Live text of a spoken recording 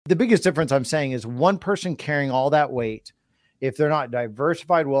the biggest difference I'm saying is one person carrying all that weight, if they're not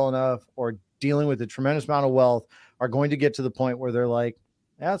diversified well enough or dealing with a tremendous amount of wealth, are going to get to the point where they're like,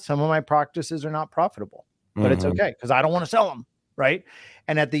 yeah, some of my practices are not profitable, but it's okay because I don't want to sell them. Right.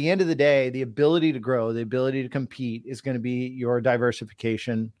 And at the end of the day, the ability to grow, the ability to compete is going to be your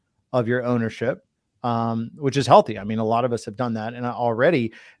diversification of your ownership, which is healthy. I mean, a lot of us have done that and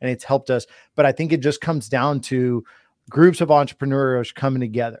it's helped us. But I think it just comes down to groups of entrepreneurs coming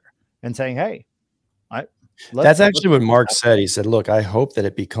together and saying, hey, that's actually what Mark said. He said, look, I hope that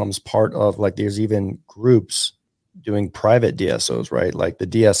it becomes part of, like, there's even groups doing private DSOs, right? Like the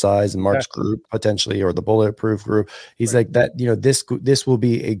DSIs and Mark's group potentially, or the Bulletproof group. He's like that, this will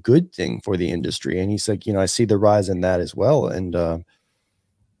be a good thing for the industry. And he's like, I see the rise in that as well. And,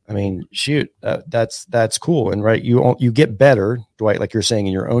 I mean, shoot, that's cool. And right. You get better, Dwight, like you're saying,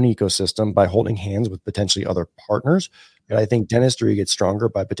 in your own ecosystem by holding hands with potentially other partners. But I think dentistry gets stronger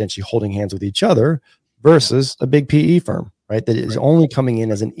by potentially holding hands with each other versus a big PE firm, right? That is only coming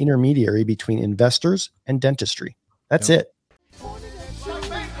in as an intermediary between investors and dentistry. That's it.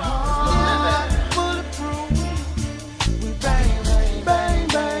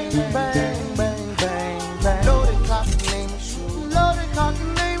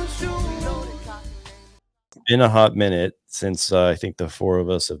 Been a hot minute since I think the four of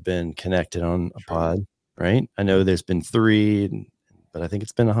us have been connected on a pod, right? I know there's been 3, but I think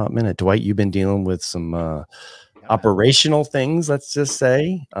it's been a hot minute. Dwight, you've been dealing with some operational things, let's just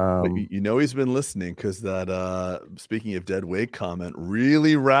say. He's been listening because that speaking of dead weight comment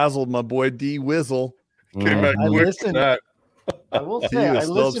really razzled my boy D Wizzle. Came back quick with that. I will say I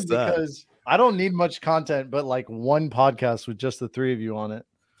listened because I don't need much content, but like one podcast with just the 3 of you on it.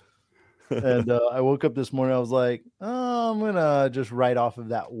 And I woke up this morning, I was like, I'm gonna just write off of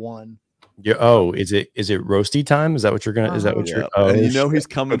that one. Yeah. Oh, is it roasty time? Is that what you're gonna? Is that what you're? Oh, and he's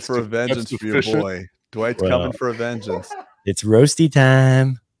coming for a vengeance for your boy. Dwight's coming for a vengeance. It's roasty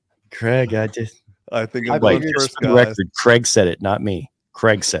time, Craig. I think I'm like, first record. Craig said it, not me.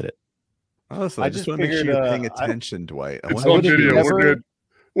 Craig said it. Honestly, I just want to make sure you're paying attention, Dwight. It's on video.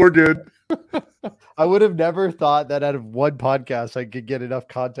 We're good. I would have never thought that out of one podcast I could get enough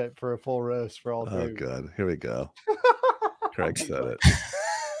content for a full roast for all 3. Oh, good. Here we go. Craig said it.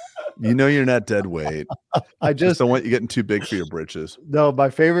 You're not dead weight. I just don't want you getting too big for your britches. No, my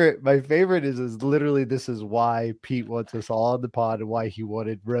favorite is literally, this is why Pete wants us all on the pod and why he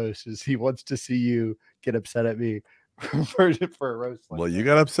wanted roast, is he wants to see you get upset at me for a roast. Well, you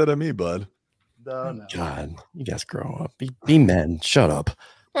got upset at me, bud. No. God, you guys grow up. Be men. Shut up.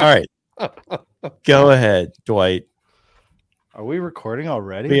 All right. Go ahead, Dwight. Are we recording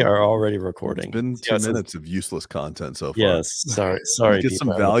already? We are already recording. It's been 2 minutes of useless content so far. Yes. Sorry. Get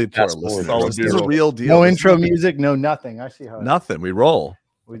some value to our listeners. This is a real deal. No intro music, no nothing. I see how. Nothing. We roll.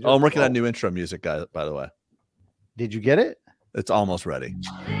 I'm working on new intro music, guys, by the way. Did you get it? It's almost ready.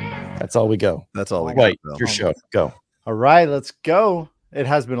 That's all we go. That's all we got. Your show. Go. All right, let's go. It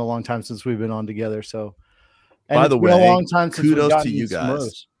has been a long time since we've been on together. So, by the way, a long time since kudos to you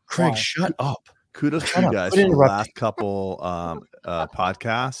guys. Craig, shut up. Kudos to you guys for the last couple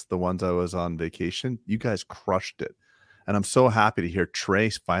podcasts, the ones I was on vacation. You guys crushed it. And I'm so happy to hear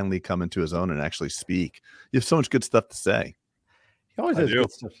Trace finally come into his own and actually speak. You have so much good stuff to say. He always has good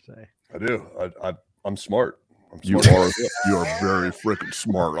stuff to say. I do. I'm smart. You are very freaking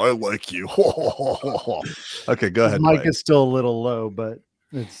smart. I like you. Okay, go ahead. Mike is still a little low, but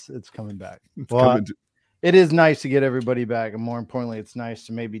it's coming back. It is nice to get everybody back. And more importantly, it's nice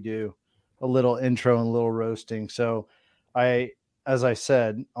to maybe do a little intro and a little roasting. So as I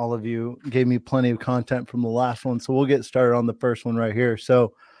said, all of you gave me plenty of content from the last one. So we'll get started on the first one right here.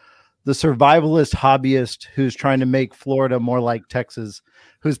 So the survivalist hobbyist who's trying to make Florida more like Texas,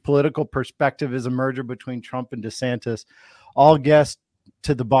 whose political perspective is a merger between Trump and DeSantis. All guests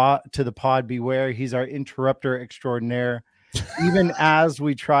to the pod, beware. He's our interrupter extraordinaire. Even as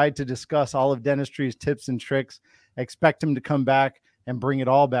we tried to discuss all of dentistry's tips and tricks, expect him to come back and bring it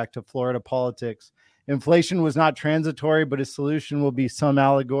all back to Florida politics. Inflation was not transitory, but his solution will be some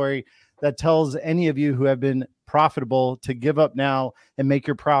allegory that tells any of you who have been profitable to give up now and make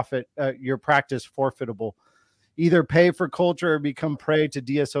your practice forfeitable. Either pay for culture or become prey to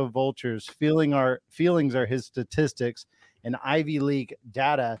DSO vultures. Feelings are his statistics, and Ivy League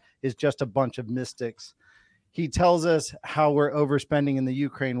data is just a bunch of mystics. He tells us how we're overspending in the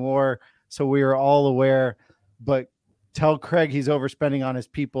Ukraine war, so we are all aware, but tell Craig he's overspending on his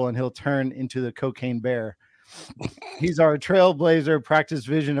people and he'll turn into the cocaine bear. He's our trailblazer, practice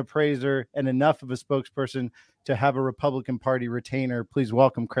vision appraiser, and enough of a spokesperson to have a Republican Party retainer. Please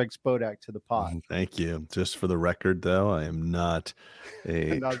welcome Craig Spodak to the pod. Thank you. Just for the record, though, I am not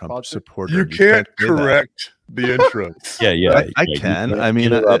a Trump supporter. You can't correct the intro. Yeah. I can. I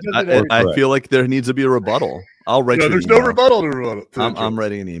mean, I feel like there needs to be a rebuttal. I'll write. No, there's no rebuttal to rebuttal. I'm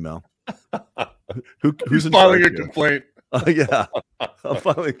writing an email. Who's filing a complaint? Yeah, I'm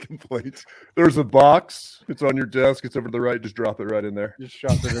filing a complaint. There's a box. It's on your desk. It's over to the right. Just drop it right in there. Just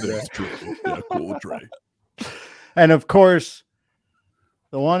drop it in there. Yeah, cool, Trey. And of course,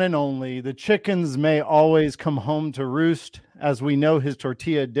 the one and only, the chickens may always come home to roost. As we know, his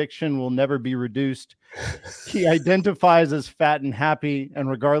tortilla addiction will never be reduced. He identifies as fat and happy, and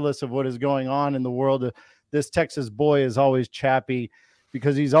regardless of what is going on in the world, this Texas boy is always chappy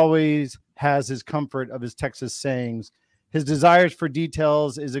because he's always has his comfort of his Texas sayings. His desires for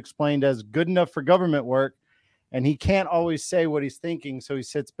details is explained as good enough for government work, and he can't always say what he's thinking, so he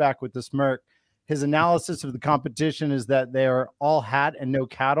sits back with the smirk. His analysis of the competition is that they are all hat and no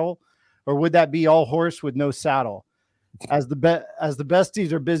cattle, or would that be all horse with no saddle? As the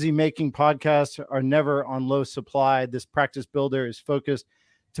besties are busy making podcasts are never on low supply, this practice builder is focused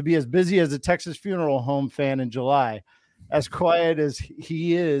to be as busy as a Texas funeral home fan in July. As quiet as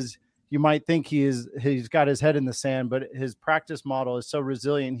he is, you might think he's got his head in the sand, but his practice model is so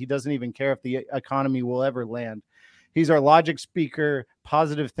resilient, he doesn't even care if the economy will ever land. He's our logic speaker,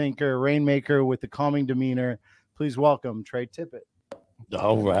 positive thinker, rainmaker with the calming demeanor. Please welcome Trey Tippett.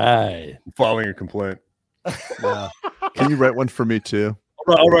 All right. I'm filing a complaint. Yeah. Can you write one for me too?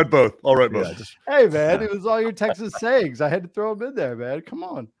 I'll write both. Yeah, hey, man, it was all your Texas sayings. I had to throw them in there, man. Come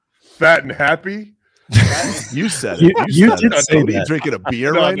on. Fat and happy. You said it. You did say that. You drinking a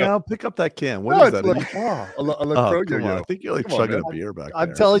beer right now? Pick up that can. What is that? I think you're like chugging a beer back there.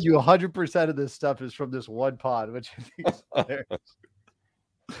 I'm telling you, 100% of this stuff is from this one pod, which I think is hilarious.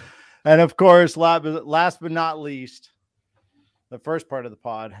 And of course, last but not least, the first part of the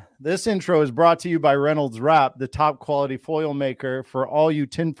pod. This intro is brought to you by Reynolds Wrap, the top quality foil maker for all you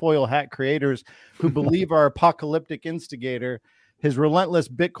tinfoil hat creators who believe our apocalyptic instigator. His relentless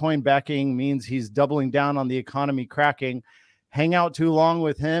Bitcoin backing means he's doubling down on the economy cracking. Hang out too long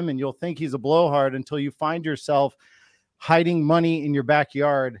with him and you'll think he's a blowhard until you find yourself hiding money in your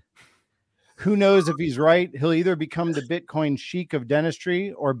backyard. Who knows if he's right? He'll either become the Bitcoin chic of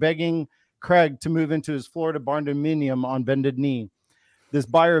dentistry or begging Craig to move into his Florida barndominium on bended knee. This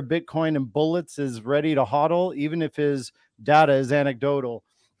buyer of Bitcoin and bullets is ready to hodl, even if his data is anecdotal.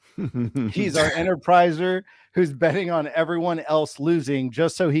 He's our enterpriser who's betting on everyone else losing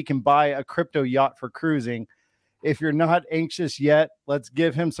just so he can buy a crypto yacht for cruising. If you're not anxious yet, let's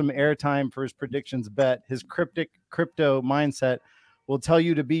give him some airtime for his predictions bet. His cryptic crypto mindset will tell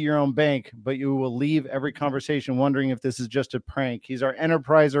you to be your own bank, but you will leave every conversation wondering if this is just a prank. He's our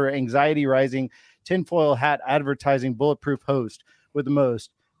enterpriser, anxiety rising, tinfoil hat advertising bulletproof host with the most,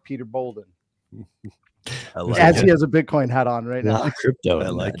 Peter Bolden. As he has a Bitcoin hat on right now. Crypto. I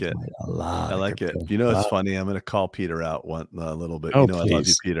like it. I like it. You know, it's funny. I'm going to call Peter out a little bit. Oh, you know, I love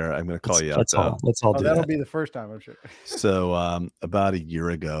you, Peter. I'm going to call you out. Let's all do that'll that. be the first time, I'm sure. So about a year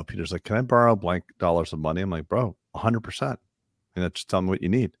ago, Peter's like, "Can I borrow blank dollars of money?" I'm like, "Bro, 100%. You know, just tell me what you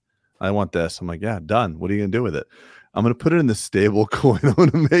need. I want this." I'm like, "Yeah, done. What are you going to do with it?" "I'm going to put it in the stable coin. I'm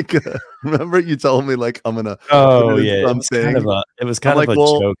going to make a." Remember, you told me like I'm going to. Oh yeah, it was kind of a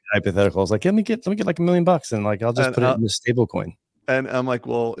joke hypothetical. I was like, let me get like $1 million, and like I'll just put it in the stable coin. And I'm like,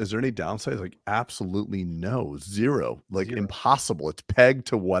 "Well, is there any downside?" Like, absolutely no, zero, like impossible. It's pegged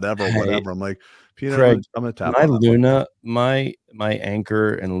to whatever. I'm like, Peter, Craig, I'm going to tap my Luna, my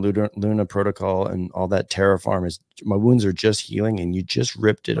Anchor and Luna protocol and all that Terraform is my wounds are just healing, and you just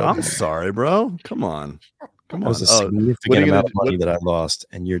ripped it up. I'm sorry, bro. Come on. That was a significant amount of money that I lost,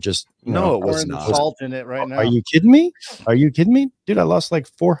 and you're just it was not. Salt in it right now. Are you kidding me? Dude? I lost like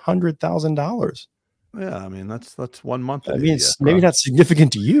 $400,000. Yeah, I mean that's 1 month. I mean, it's maybe not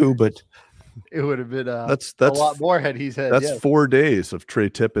significant to you, but it would have been that's a lot more had he said. That's 4 days of Trey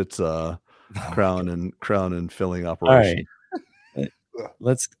Tippett's crown and filling operation. All right.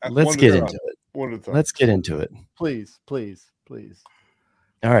 Let's get into it. Let's get into it. Please.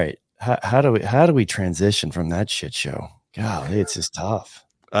 All right. How do we transition from that shit show? Golly, it's just tough.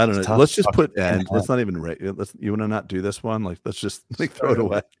 I don't know. Let's just put end. Let's not even rate. You want to not do this one? Like, let's just throw it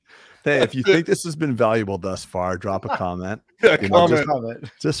away. Hey, if you think this has been valuable thus far, drop a comment. Yeah, comment.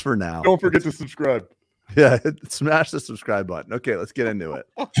 Just for now. Don't forget to subscribe. Yeah, smash the subscribe button. Okay, let's get into it.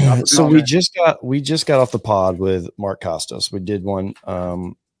 So we just got off the pod with Mark Costos. We did one,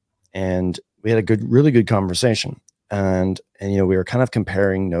 and we had a really good conversation. and we were kind of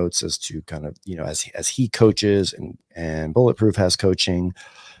comparing notes as to kind of, as he coaches and Bulletproof has coaching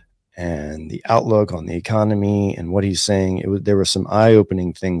and the outlook on the economy and what he's saying. There were some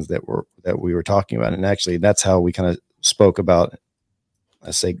eye-opening things that we were talking about. And actually that's how we kind of spoke about.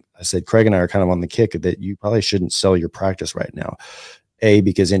 I said, Craig and I are kind of on the kick that you probably shouldn't sell your practice right now. A,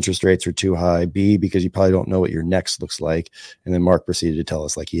 because interest rates are too high. B, because you probably don't know what your next looks like. And then Mark proceeded to tell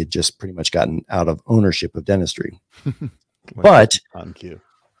us like he had just pretty much gotten out of ownership of dentistry. But on cue.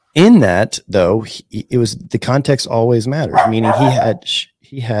 In that, though, it was the context always mattered. Meaning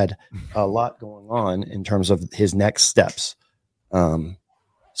he had a lot going on in terms of his next steps.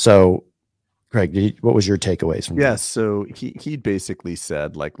 So, Craig, what was your takeaways from that? So he basically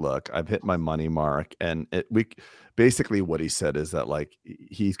said, like, look, I've hit my money mark, and basically what he said is that, like,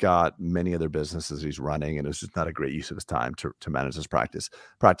 he's got many other businesses he's running, and it was just not a great use of his time to manage his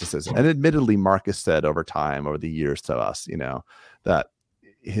practices. And admittedly, Marcus said over the years to us, that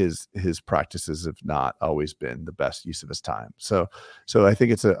his practices have not always been the best use of his time. So I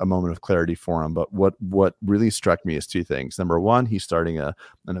think it's a moment of clarity for him. But what really struck me is two things. Number one, he's starting an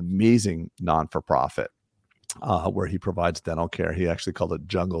amazing non-for-profit where he provides dental care. He actually called it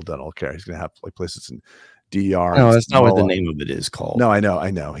Jungle Dental Care. He's going to have like places in DR. No, that's not what the name of it is called. No, I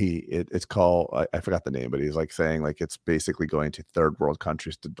know. It's called, I forgot the name, but he's like saying like it's basically going to third world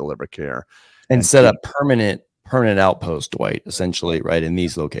countries to deliver care and set up permanent outpost, Dwight, essentially, right, in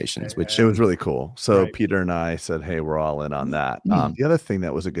these locations, which it was really cool. So right. Peter and I said, hey, we're all in on that. The other thing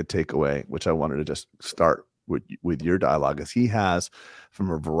that was a good takeaway, which I wanted to just start with your dialogue, is he has, from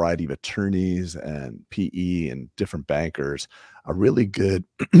a variety of attorneys and PE and different bankers, a really good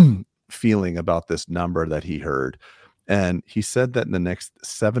feeling about this number that he heard. And he said that in the next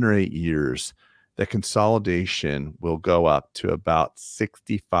 7 or 8 years, the consolidation will go up to about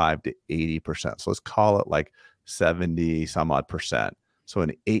 65 to 80%. So let's call it like 70 some odd percent. So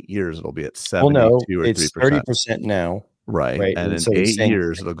in 8 years, it'll be at 72 or 3%. It's 30% now. Right. And in 8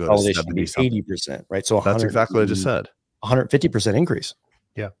 years, it'll go to 70 80%. Right. So that's exactly what I just said. 150% increase.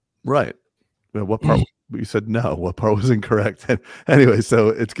 Yeah. Right. Well, what part? You said no. What part was incorrect? Anyway, so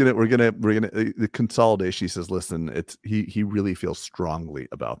we're gonna the consolidation. He says, listen, he really feels strongly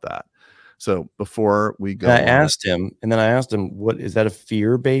about that. So before we go, I asked him, what is that a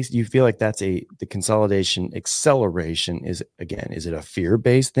fear based? You feel like that's the consolidation acceleration is it a fear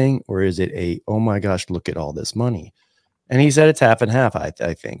based thing, or is it oh my gosh, look at all this money? And he said it's half and half,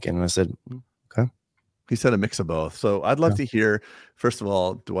 I think. And I said, okay. He said a mix of both. So I'd love to hear, first of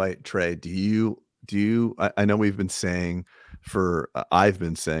all, Dwight, Trey, do you, I know we've been saying I've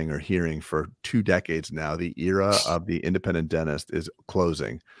been saying or hearing for 2 decades now, the era of the independent dentist is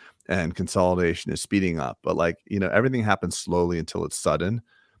closing and consolidation is speeding up. But everything happens slowly until it's sudden.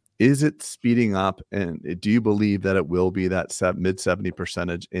 Is it speeding up? And do you believe that it will be that mid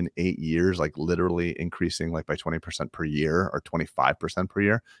 70% in 8 years, like literally increasing like by 20% per year or 25% per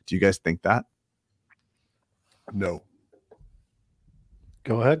year? Do you guys think that? No.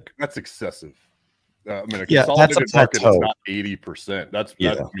 Go ahead. That's excessive. I mean, a that's consolidated market is not 80%. That's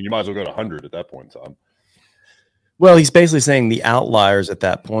I mean, you might as well go to 100 at that point in time. Well, he's basically saying the outliers at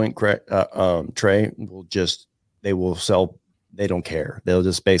that point, Trey, they will sell. They don't care. They'll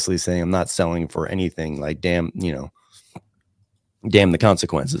just basically say, I'm not selling for anything. Like, damn the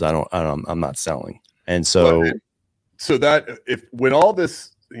consequences. I'm not selling. And so, that when all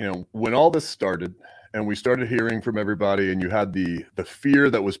this started and we started hearing from everybody, and you had the fear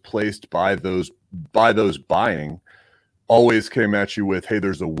that was placed by those buying, always came at you with, hey,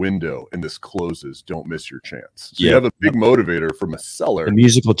 there's a window and this closes. Don't miss your chance. So you have a big motivator from a seller. The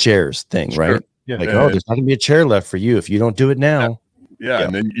musical chairs thing, right? Yeah. Like, there's not gonna be a chair left for you if you don't do it now. Yeah.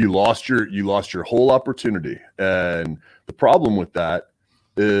 And then you lost your whole opportunity. And the problem with that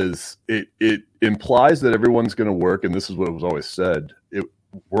is it implies that everyone's going to work. And this is what was always said.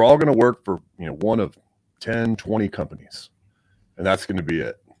 We're all going to work for, one of 10, 20 companies, and that's going to be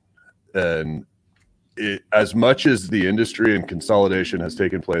it. And as much as the industry and consolidation has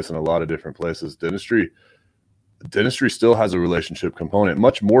taken place in a lot of different places, dentistry still has a relationship component,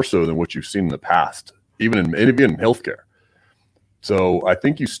 much more so than what you've seen in the past, even in healthcare. So I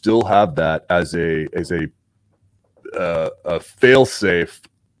think you still have that as a fail safe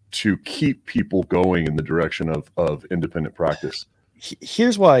to keep people going in the direction of independent practice.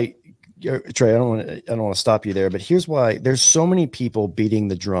 Here's why, Trey, I don't want to stop you there, but here's why there's so many people beating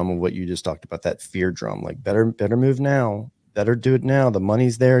the drum of what you just talked about, that fear drum, like better move now, better do it now. The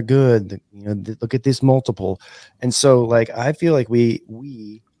money's there. Good. Look at this multiple. And so I feel like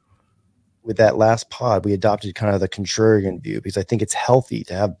we with that last pod, we adopted kind of the contrarian view, because I think it's healthy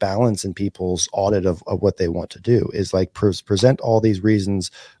to have balance in people's audit of what they want to do, is like present all these reasons.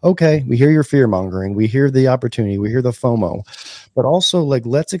 Okay, we hear your fear mongering, we hear the opportunity, we hear the FOMO, but also like,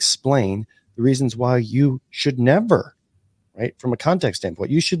 let's explain the reasons why you should never, right? From a context standpoint,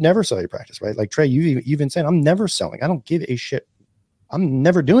 you should never sell your practice, right? Like Trey, you even said, I'm never selling. I don't give a shit. I'm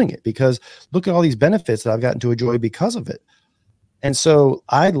never doing it, because look at all these benefits that I've gotten to enjoy because of it. And so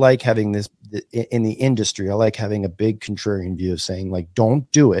I like having this in the industry. I like having a big contrarian view of saying, like,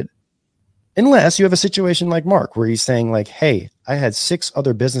 don't do it unless you have a situation like Mark, where he's saying like, hey, I had 6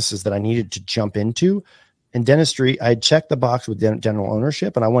 other businesses that I needed to jump into. In dentistry, I checked the box with general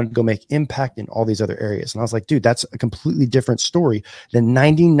ownership, and I wanted to go make impact in all these other areas. And I was like, dude, that's a completely different story than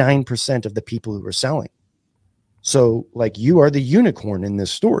 99% of the people who are selling. So like, you are the unicorn in this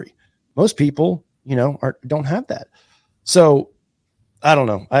story. Most people, don't have that. So I don't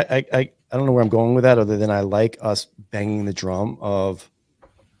know. I don't know where I'm going with that, other than I like us banging the drum of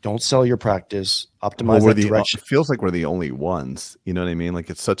don't sell your practice, optimize that direction. It feels like we're the only ones. You know what I mean?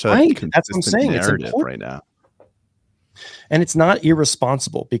 Like, it's such a consistent narrative right now. And it's not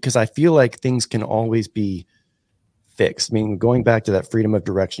irresponsible, because I feel like things can always be fixed. I mean, going back to that freedom of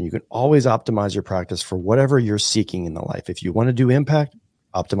direction, you can always optimize your practice for whatever you're seeking in the life. If you want to do impact,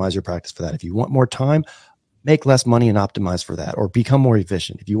 optimize your practice for that. If you want more time, make less money and optimize for that, or become more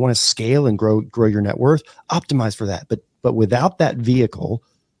efficient. If you want to scale and grow your net worth, optimize for that. But without that vehicle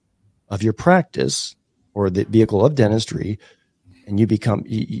of your practice, or the vehicle of dentistry, and you're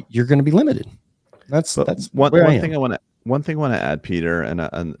going to be limited. That's one thing I want to add, Peter, and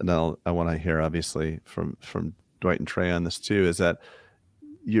I want to hear obviously from Dwight and Trey on this too, is that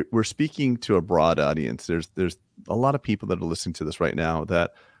we're speaking to a broad audience. There's a lot of people that are listening to this right now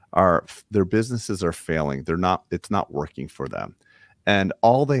that their businesses are failing. It's not working for them. And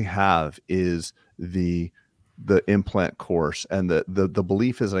all they have is the implant course, and the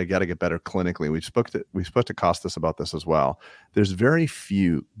belief is that I got to get better clinically. We spoke to Costas about this as well. There's very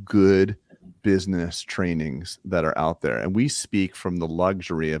few good business trainings that are out there. And we speak from the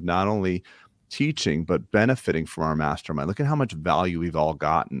luxury of not only teaching, but benefiting from our mastermind. Look at how much value we've all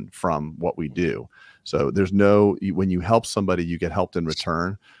gotten from what we do. So when you help somebody, you get helped in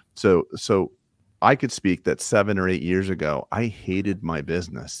return. So I could speak that 7 or 8 years ago, I hated my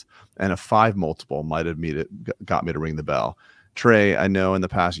business, and a 5 multiple might have got me to ring the bell. Trey, I know in the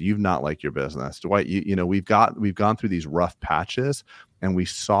past you've not liked your business. Dwight, we've gone through these rough patches, and we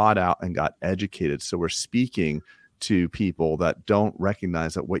sought out and got educated. So we're speaking to people that don't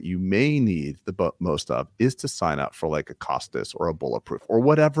recognize that what you may need the most of is to sign up for like a Costas or a Bulletproof or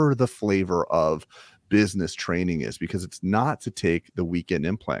whatever the flavor of business training is, because it's not to take the weekend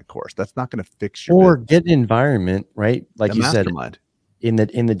implant course. That's not going to fix your business. Get an environment, right? Like you said, in the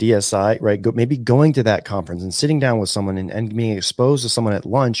DSI, right? Maybe going to that conference and sitting down with someone and being exposed to someone at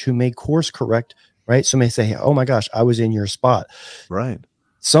lunch who may course correct, right? So may say, oh my gosh, I was in your spot. Right.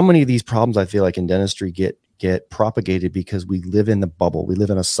 So many of these problems I feel like in dentistry get propagated because we live in the bubble. We live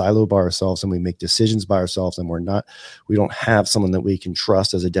in a silo by ourselves, and we make decisions by ourselves, and we don't have someone that we can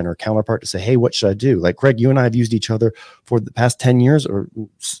trust as a dental counterpart to say, hey, what should I do? Like Greg, you and I have used each other for the past 10 years or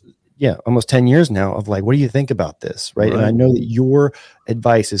almost 10 years now of like, what do you think about this? Right. And I know that your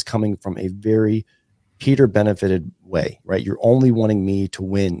advice is coming from a very Peter benefited way, right? You're only wanting me to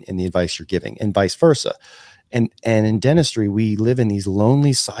win in the advice you're giving, and vice versa. And in dentistry, we live in these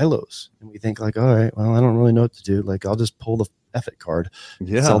lonely silos, and we think like, all right, well, I don't really know what to do. Like, I'll just pull the F-it card.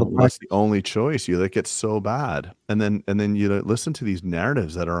 Yeah, that's the only choice. Like, it's so bad. And then you listen to these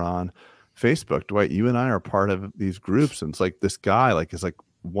narratives that are on Facebook. Dwight, you and I are part of these groups, and it's like this guy, like, is like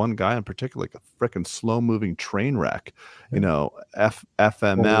one guy in particular, like a freaking slow-moving train wreck.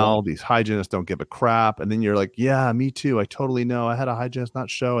 FML. These hygienists don't give a crap. And then you're like, yeah, me too. I totally know. I had a hygienist not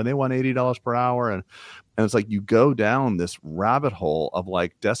show, and they want $80 per hour, and it's like you go down this rabbit hole of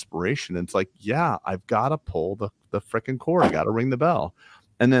like desperation. And it's like, yeah, I've got to pull the freaking cord. I got to ring the bell.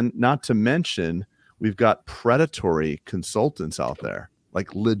 And then not to mention, we've got predatory consultants out there,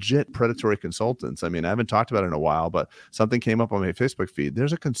 like legit predatory consultants. I mean, I haven't talked about it in a while, but something came up on my Facebook feed.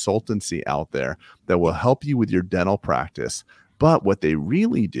 There's a consultancy out there that will help you with your dental practice. But what they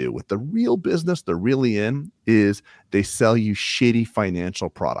really do with the real business they're really in is they sell you shitty financial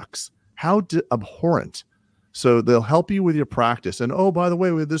products. How abhorrent. So they'll help you with your practice. And, oh, by the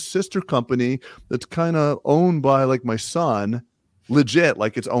way, we have this sister company that's kind of owned by like my son. legit,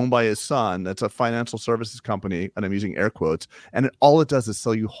 like it's owned by his son. That's a financial services company, and I'm using air quotes. And all it does is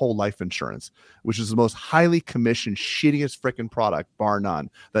sell you whole life insurance, which is the most highly commissioned, shittiest freaking product, bar none,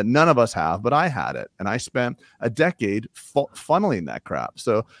 that none of us have. But I had it, and I spent a decade funneling that crap.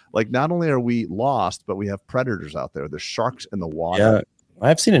 So, like, not only are we lost, but we have predators out there. There's sharks in the water. Yeah.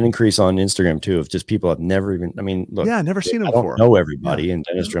 I've seen an increase on Instagram too of just people I've never even. I mean, look, yeah, never seen them I don't before. know everybody in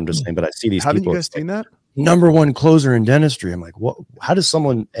dentistry. I'm just saying, but I see these Haven't people. You guys seen that? #1 closer in dentistry. I'm like, what? How does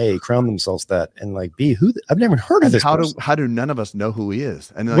someone A, crown themselves that, and like B, who? I've never heard of this. How do none of us know who he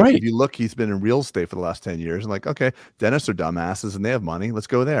is? And like, if you look, he's been in real estate for the last 10 years. And like, okay, dentists are dumbasses and they have money. Let's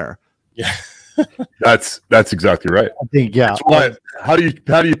go there. Yeah, that's exactly right. I think That's why, how do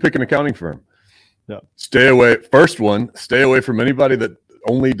you pick an accounting firm? No. Stay away. First one, stay away from anybody that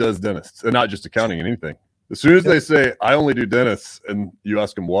only does dentists, and not just accounting and anything. As soon as they say I only do dentists, and you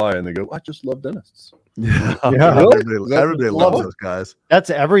ask them why, and they go, I just love dentists. Yeah, Really? everybody loves those guys. That's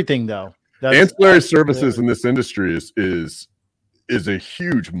everything, though. Ancillary services in this industry is a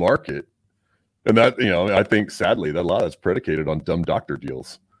huge market, and that, you know, I think sadly that a lot is predicated on dumb doctor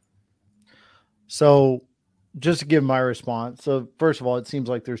deals. So, just to give my response. So, first of all, it seems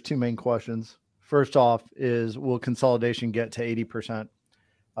like there's two main questions. First off, is will consolidation get to 80%?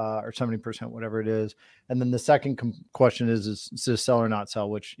 Or 70%, whatever it is. And then the second question is this sell or not sell,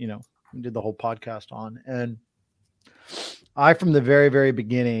 which, you know, we did the whole podcast on. And I, from the very, very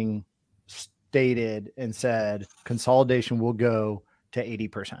beginning, stated and said consolidation will go to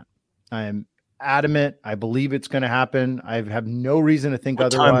 80%. I am adamant. I believe it's going to happen. I have no reason to think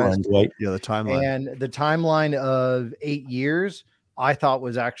otherwise. Yeah, the timeline. And the timeline of 8 years, I thought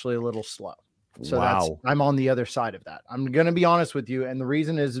was actually a little slow. So I'm on the other side of that. I'm going to be honest with you. And the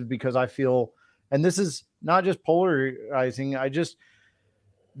reason is because I feel, and this is not just polarizing.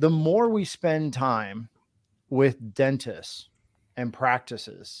 The more we spend time with dentists and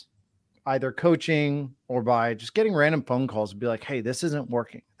practices, either coaching or by just getting random phone calls and be like, hey, this isn't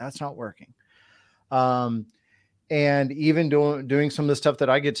working. That's not working. And even doing some of the stuff that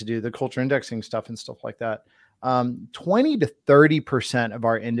I get to do, the culture indexing stuff and stuff like that. 20 to 30% of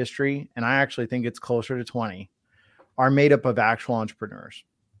our industry, and I actually think it's closer to 20, are made up of actual entrepreneurs.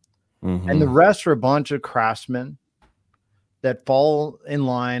 Mm-hmm. And the rest are a bunch of craftsmen that fall in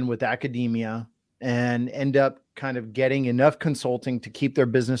line with academia and end up kind of getting enough consulting to keep their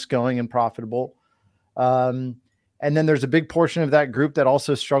business going and profitable. And then there's a big portion of that group that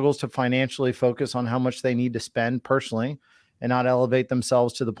also struggles to financially focus on how much they need to spend personally and not elevate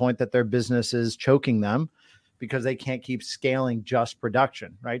themselves to the point that their business is choking them, because they can't keep scaling just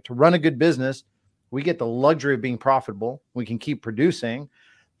production, right? To run a good business, we get the luxury of being profitable. We can keep producing,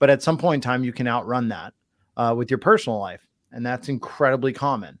 but at some point in time, you can outrun that with your personal life. And that's incredibly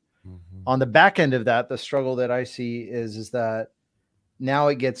common. Mm-hmm. On the back end of that, the struggle that I see is that now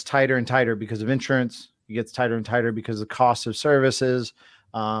it gets tighter and tighter because of insurance. It gets tighter and tighter because of the cost of services,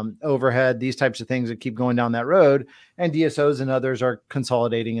 overhead, these types of things that keep going down that road. And DSOs and others are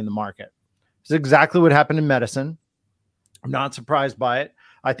consolidating in the market. It's exactly what happened in medicine. I'm not surprised by it.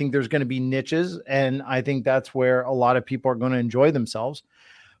 I think there's going to be niches, and I think that's where a lot of people are going to enjoy themselves.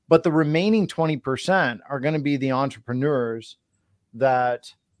 But the remaining 20% are going to be the entrepreneurs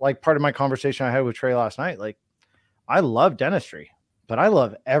that, like part of my conversation I had with Trey last night, like, I love dentistry, but I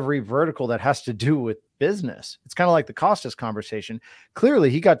love every vertical that has to do with business. It's kind of like the Costas conversation. Clearly,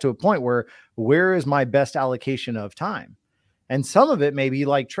 he got to a point where is my best allocation of time? And some of it may be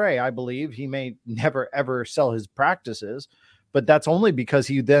like Trey. I believe he may never, ever sell his practices, but that's only because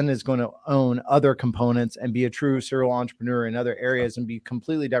he then is going to own other components and be a true serial entrepreneur in other areas and be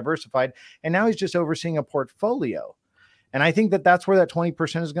completely diversified. And now he's just overseeing a portfolio. And I think that that's where that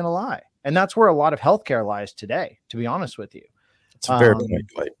 20% is going to lie. And that's where a lot of healthcare lies today, to be honest with you. It's a fair point.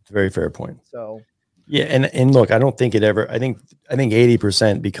 It's a very fair point. So, yeah. And look, I don't think it ever, I think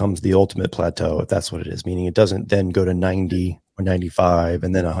 80% becomes the ultimate plateau, if that's what it is, meaning it doesn't then go to 90 or 95.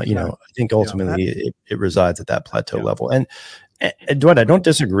 And then, you know, I think ultimately it resides at that plateau level. And Dwight, I don't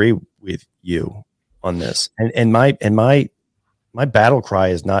disagree with you on this. And my battle cry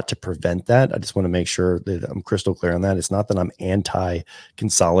is not to prevent that. I just want to make sure that I'm crystal clear on that. It's not that I'm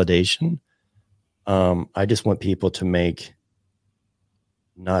anti-consolidation. I just want people to make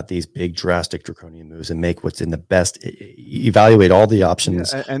not these big drastic draconian moves and make what's in the best, evaluate all the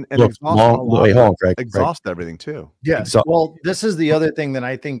options. Yeah, and look, exhaust everything too. Yeah. Well, this is the other thing that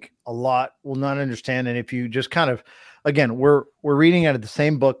I think a lot will not understand. And if you just kind of, again, we're reading out of the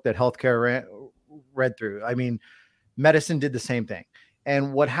same book that healthcare read through. I mean, medicine did the same thing.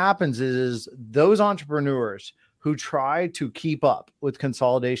 And what happens is those entrepreneurs who try to keep up with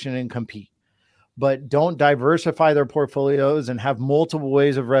consolidation and compete, but don't diversify their portfolios and have multiple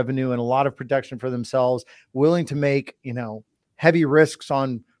ways of revenue and a lot of protection for themselves, willing to make, heavy risks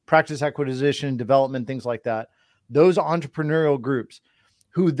on practice acquisition, development, things like that. Those entrepreneurial groups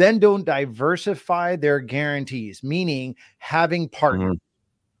who then don't diversify their guarantees, meaning having partners.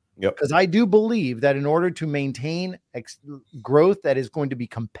 Yep. Because I do believe that in order to maintain growth that is going to be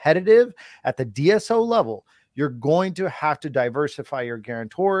competitive at the DSO level, you're going to have to diversify your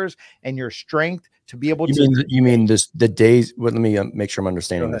guarantors and your strength to be able to. You mean the days? Well, let me make sure I'm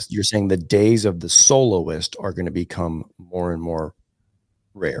understanding this. You're saying the days of the soloist are going to become more and more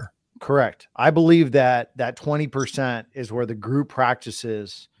rare. Correct. I believe that 20% is where the group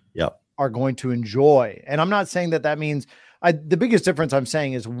practices are going to enjoy. And I'm not saying that means the biggest difference I'm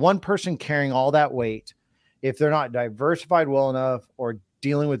saying is one person carrying all that weight, if they're not diversified well enough or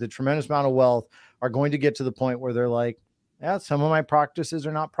dealing with a tremendous amount of wealth, are going to get to the point where they're like, yeah, some of my practices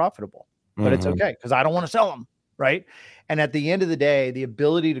are not profitable, but it's okay because I don't want to sell them. Right. And at the end of the day, the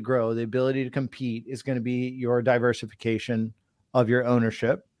ability to grow, the ability to compete is going to be your diversification of your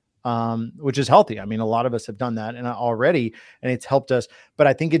ownership, which is healthy. I mean, a lot of us have done that and it's helped us. But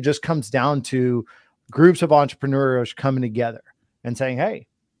I think it just comes down to groups of entrepreneurs coming together and saying, hey,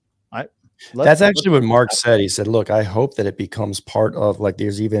 that's actually what Mark said. He said, look, I hope that it becomes part of, like,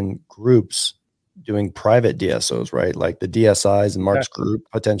 there's even groups doing private DSOs, right? Like the DSIs and Mark's group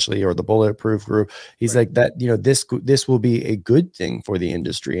potentially, or the Bulletproof group. He's like that, this will be a good thing for the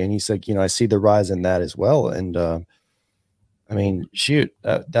industry. And he's like, I see the rise in that as well. And, I mean, shoot,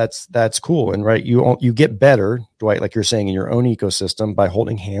 that's cool. And right. You get better, Dwight, like you're saying, in your own ecosystem by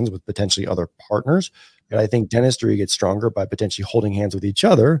holding hands with potentially other partners. But I think dentistry gets stronger by potentially holding hands with each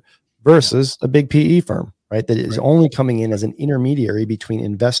other versus a big PE firm, right? That is only coming in as an intermediary between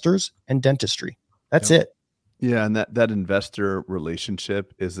investors and dentistry. That's it. Yeah. And that investor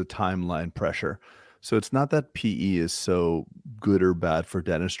relationship is the timeline pressure. So it's not that PE is so good or bad for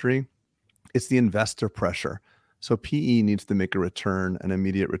dentistry. It's the investor pressure. So PE needs to make a return, an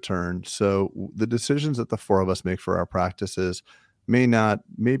immediate return. So the decisions that the four of us make for our practices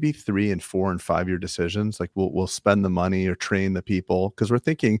may be 3 and 4 and 5 year decisions. Like we'll spend the money or train the people because we're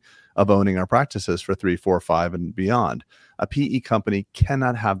thinking of owning our practices for 3, 4, 5 and beyond. A PE company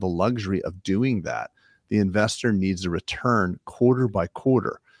cannot have the luxury of doing that. The investor needs a return quarter by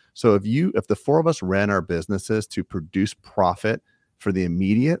quarter. So if the four of us ran our businesses to produce profit for the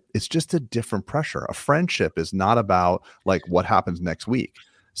immediate, it's just a different pressure. A friendship is not about like what happens next week.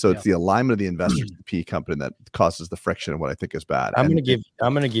 So it's the alignment of the investors to the PE company that causes the friction of what I think is bad. I'm going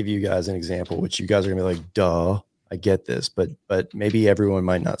to give you guys an example, which you guys are going to be like, duh, I get this, but maybe everyone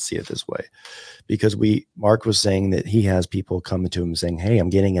might not see it this way, because Mark was saying that he has people coming to him saying, hey, I'm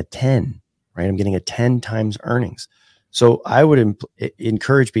getting a 10, right? I'm getting a 10 times earnings. So I would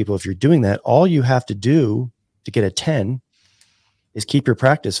encourage people, if you're doing that, all you have to do to get a 10 is keep your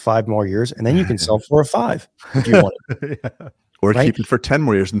practice 5 more years, and then you can sell for a 5 if you want it. Or keep it for 10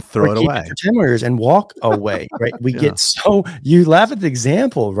 more years and throw it away. For 10 more years and walk away, right? We get you laugh at the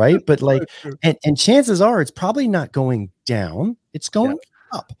example, right? But like, and chances are it's probably not going down; it's going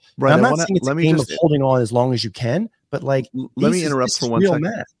up. Right. I'm not saying it's a game of holding on as long as you can, but like, let me interrupt for 1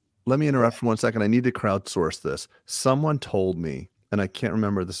 second. Let me interrupt for 1 second. I need to crowdsource this. Someone told me, and I can't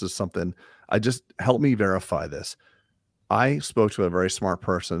remember. This is something. Help me verify this. I spoke to a very smart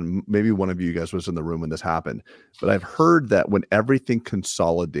person. Maybe one of you guys was in the room when this happened, but I've heard that when everything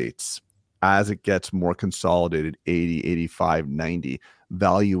consolidates, as it gets more consolidated, 80, 85, 90,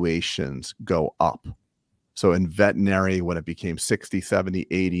 valuations go up. So in veterinary, when it became 60, 70,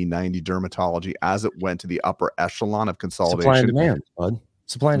 80, 90, dermatology, as it went to the upper echelon of consolidation. Supply and demand, bud.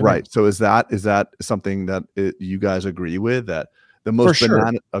 Supply and demand. Right. So is that something that you guys agree with, that the most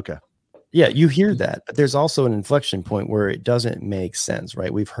banana? Okay. Yeah, you hear that, but there's also an inflection point where it doesn't make sense,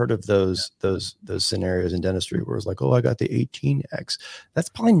 right? We've heard of those scenarios in dentistry where it's like, oh, I got the 18x. That's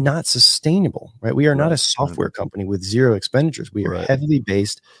probably not sustainable, right? We are not a software company with zero expenditures. We are heavily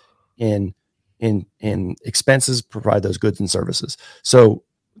based in expenses, provide those goods and services. So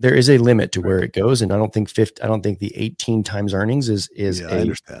there is a limit to where it goes, and I don't think the 18 times earnings is I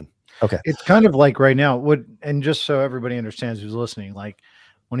understand. Okay, it's kind of like right now. And just so everybody understands who's listening, like,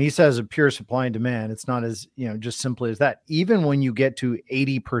 when he says a pure supply and demand, it's not as, just simply as that. Even when you get to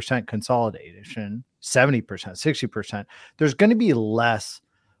 80% consolidation, 70%, 60%, there's going to be less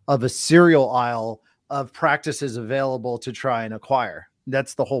of a cereal aisle of practices available to try and acquire.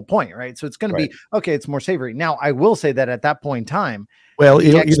 That's the whole point, right? So it's going to be, okay, it's more savory. Now, I will say that at that point in time, well,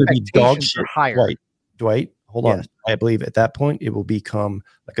 it'll either be dog shit higher. Right. Dwight, hold on. I believe at that point, it will become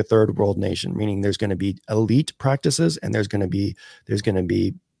like a third world nation, meaning there's going to be elite practices and there's going to be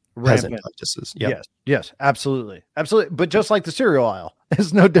peasant practices. Yep. Yes, absolutely. But just like the cereal aisle,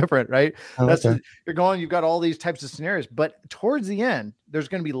 it's no different, right? You're going, you've got all these types of scenarios, but towards the end, there's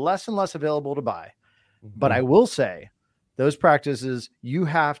going to be less and less available to buy. But I will say those practices, you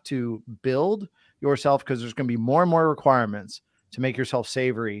have to build yourself because there's going to be more and more requirements to make yourself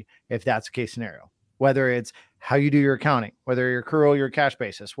savory if that's the case scenario. Whether it's how you do your accounting, whether you're accrual or your cash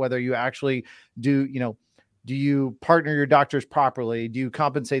basis, whether you actually do, do you partner your doctors properly? Do you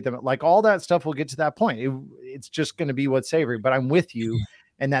compensate them? Like all that stuff will get to that point. It's just going to be what's savory, but I'm with you.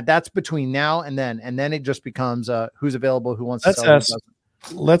 And that's between now and then it just becomes who's available, who wants to sell.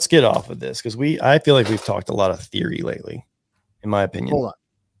 Let's get off of this because I feel like we've talked a lot of theory lately, in my opinion. Hold on.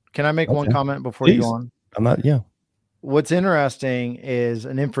 Can I make one comment before you go on? What's interesting is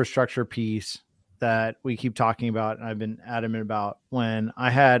an infrastructure piece that we keep talking about, and I've been adamant about. When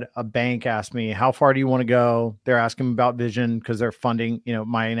I had a bank ask me, how far do you want to go? They're asking about vision because they're funding,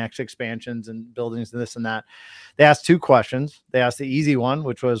 my next expansions and buildings and this and that. They asked two questions. They asked the easy one,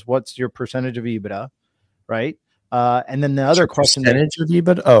 which was, what's your percentage of EBITDA, right? And then the other question, percentage of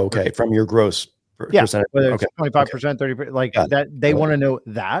EBITDA. Oh, okay, from your gross percentage. Whether it's 25%, 30%, like that. They want to know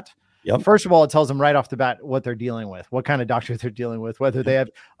that. Yep. First of all, it tells them right off the bat what they're dealing with, what kind of doctor they're dealing with, whether they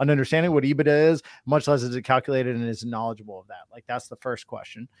have an understanding what EBITDA is, much less is it calculated and is knowledgeable of that. Like that's the first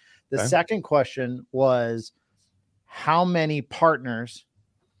question. The second question was, how many partners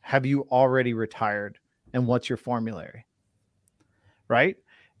have you already retired and what's your formulary? Right.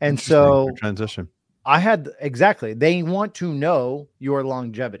 And so transition. They want to know your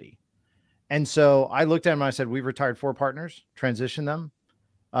longevity. And so I looked at them and I said, we've retired 4 partners, transitioned them.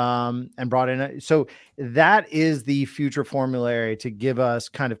 And brought in. So that is the future formulary to give us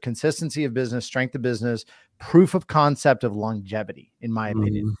kind of consistency of business, strength of business, proof of concept of longevity, in my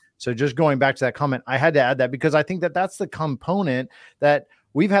opinion. So just going back to that comment, I had to add that because I think that's the component that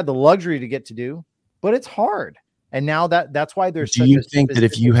we've had the luxury to get to do, but it's hard. And now that's why there's. Do you think that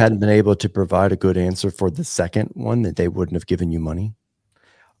if you hadn't been able to provide a good answer for the second one, that they wouldn't have given you money?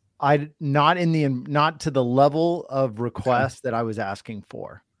 Not to the level of request that I was asking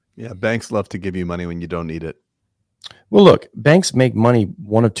for. Yeah. Banks love to give you money when you don't need it. Well, look, banks make money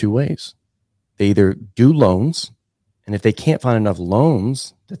one of two ways. They either do loans, and if they can't find enough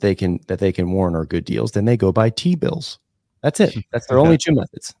loans that they can warrant are good deals, then they go buy T-bills. That's it. That's their only two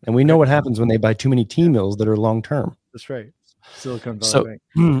methods. And we know what happens when they buy too many T-bills that are long-term. That's right. Silicon Valley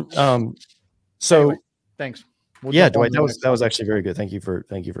Bank. Anyway, thanks. Dwight, that was actually very good. Thank you for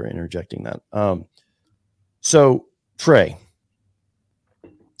interjecting that. So Trey,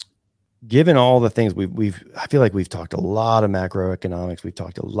 given all the things I feel like we've talked a lot of macroeconomics. We've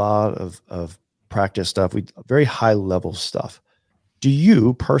talked a lot of practice stuff. Very high level stuff. Do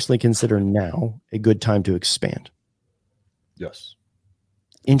you personally consider now a good time to expand? Yes.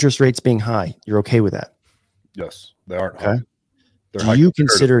 Interest rates being high, you're okay with that? Yes, they are. Okay. Do you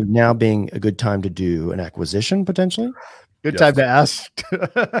consider now being a good time to do an acquisition potentially? Good time to ask.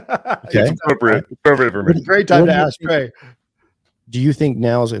 Okay. Appropriate for me. Great time to ask, Trey. Do you think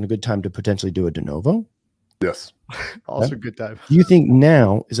now is a good time to potentially do a de novo? Yes. Also good time. Do you think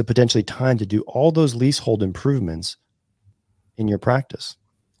now is a potentially time to do all those leasehold improvements in your practice?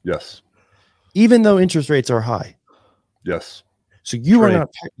 Yes. Even though interest rates are high? Yes. So you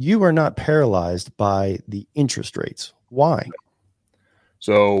are not paralyzed by the interest rates. Why?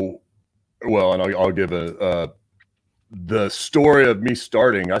 So, well, and I'll give the story of me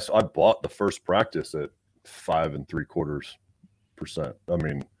starting. I bought the first practice at 5.75%. I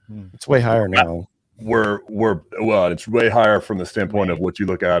mean, it's way higher now. It's way higher from the standpoint of what you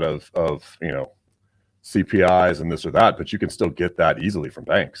look at of CPIs and this or that, but you can still get that easily from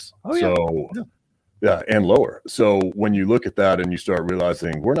banks. Oh, yeah. So yeah, and lower. So when you look at that and you start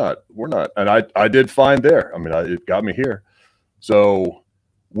realizing we're not, and I did find there. I mean, it got me here. So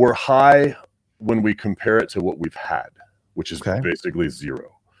we're high when we compare it to what we've had, which is basically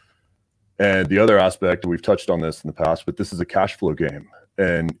zero. And the other aspect, we've touched on this in the past, but this is a cash flow game.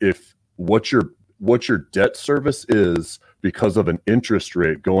 And if what your debt service is because of an interest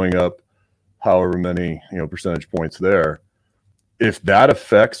rate going up however many percentage points there, if that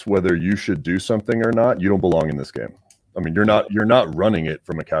affects whether you should do something or not, you don't belong in this game. I mean, you're not running it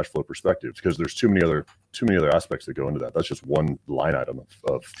from a cash flow perspective because there's too many other aspects that go into that. That's just one line item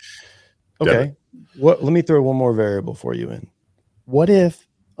of okay. Let me throw one more variable for you in. What if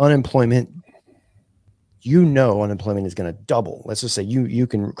unemployment is going to double? Let's just say you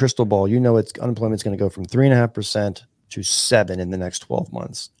can crystal ball, unemployment's going to go from 3.5% to 7% in the next 12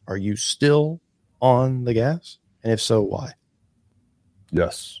 months. Are you still on the gas? And if so, why?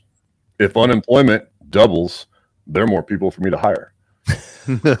 Yes. If unemployment doubles, there are more people for me to hire.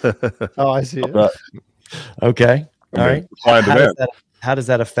 Oh, I see it. Okay. All right. How does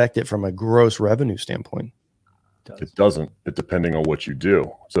that affect it from a gross revenue standpoint? It doesn't. It depending on what you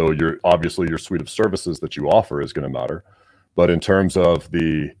do. So obviously your suite of services that you offer is going to matter. But in terms of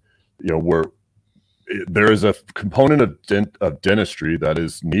there is a component of dentistry that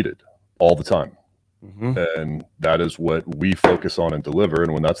is needed all the time. Mm-hmm. And that is what we focus on and deliver.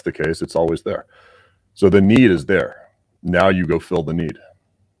 And when that's the case, it's always there. So the need is there. Now you go fill the need.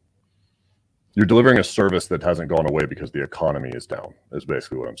 You're delivering a service that hasn't gone away because the economy is down, is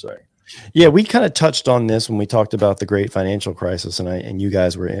basically what I'm saying. Yeah, we kind of touched on this when we talked about the great financial crisis, and you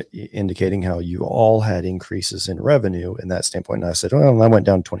guys were indicating how you all had increases in revenue in that standpoint. And I said, well, I went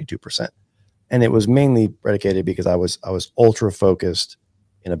down 22%. And it was mainly predicated because I was ultra focused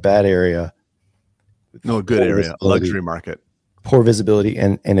in a bad area. No, a good area, luxury market. Poor visibility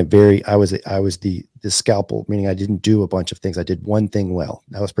and I was the scalpel, meaning I didn't do a bunch of things. I did one thing well.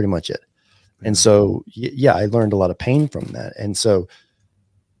 That was pretty much it. And so, yeah, I learned a lot of pain from that. And so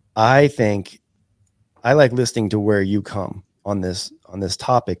I think I like listening to where you come on this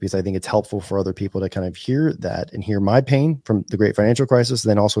topic, because I think it's helpful for other people to kind of hear that and hear my pain from the great financial crisis,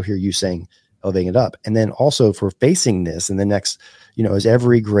 then also hear you saying, elevating it up. And then also for facing this in the next, as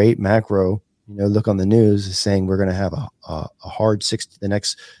every great macro, look on the news is saying we're going to have a hard the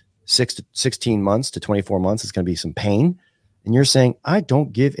next 6 to 16 months to 24 months. It's going to be some pain. And you're saying, I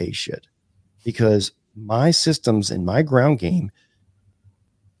don't give a shit, because my systems and my ground game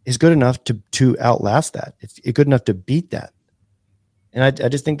is good enough to outlast that. It's good enough to beat that. And I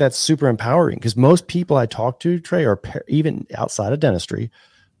just think that's super empowering, because most people I talk to, Trey, are even outside of dentistry,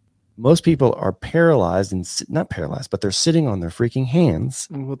 most people are paralyzed and not paralyzed, but they're sitting on their freaking hands.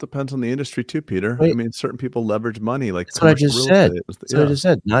 Well, it depends on the industry too, Peter. Right. I mean, certain people leverage money. Like that's what I just said. I just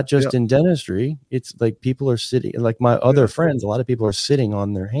said, not just in dentistry. It's like people are sitting, like my other friends, a lot of people are sitting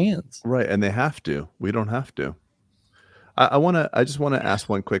on their hands. Right. And they have to. We don't have to. I just want to ask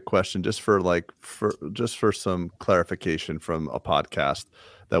one quick question, just for some clarification from a podcast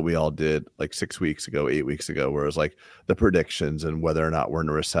that we all did like 8 weeks ago, where it was like the predictions and whether or not we're in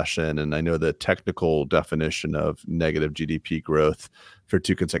a recession. And I know the technical definition of negative GDP growth for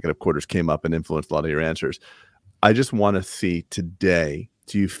 2 consecutive quarters came up and influenced a lot of your answers. I just want to see today,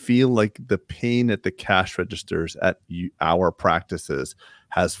 do you feel like the pain at the cash registers at our practices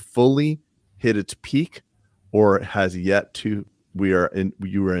has fully hit its peak, or has yet to? You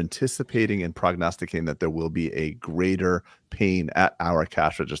are anticipating and prognosticating that there will be a greater pain at our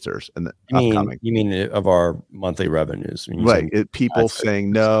cash registers in the upcoming. You mean of our monthly revenues, right? People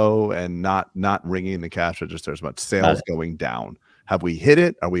saying no and not ringing the cash register as much. Sales going down. Have we hit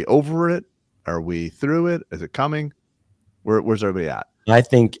it? Are we over it? Are we through it? Is it coming? Where's everybody at? I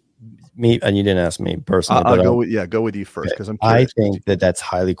think me, and you didn't ask me personally. I'll go with you first, because I'm curious. I think that's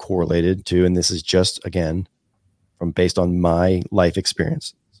highly correlated to, and this is just again based on my life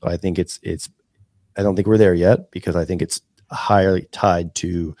experience. So I think I don't think we're there yet, because I think it's highly tied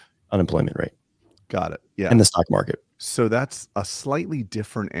to unemployment rate. Got it. Yeah. And the stock market. So that's a slightly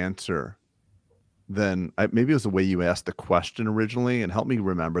different answer than maybe it was the way you asked the question originally. And help me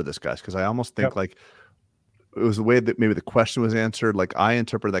remember this, guys, because I almost think like it was the way that maybe the question was answered. Like I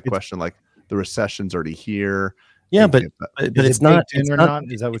interpret that question like the recession's already here. Yeah, but it's not. It's not.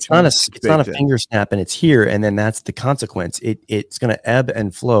 Is that what you're saying? It's not a finger snap and it's here, and then that's the consequence. It's going to ebb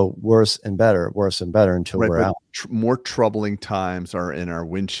and flow, worse and better until we're out. More troubling times are in our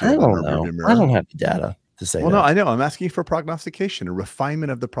windshield. I don't know. I don't have the data to say. Well, no, I know. I'm asking for prognostication, a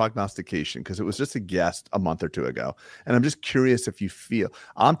refinement of the prognostication, because it was just a guess a month or two ago, and I'm just curious if you feel.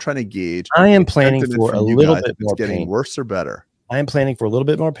 I'm trying to gauge. I am planning for a little bit more pain. Getting worse or better? I am planning for a little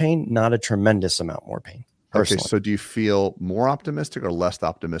bit more pain, not a tremendous amount more pain. Personally. Okay, so do you feel more optimistic or less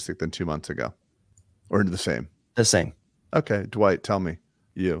optimistic than 2 months ago, or the same? The same. Okay, Dwight, tell me.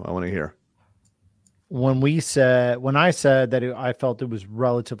 I want to hear. When I said that I felt it was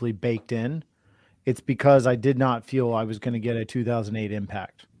relatively baked in, it's because I did not feel I was going to get a 2008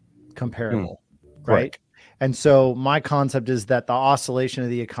 impact comparable, right? And so my concept is that the oscillation of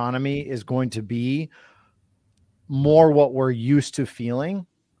the economy is going to be more what we're used to feeling.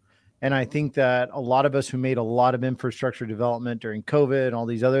 And I think that a lot of us who made a lot of infrastructure development during COVID and all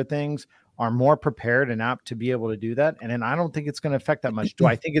these other things are more prepared and apt to be able to do that. And then I don't think it's going to affect that much. Do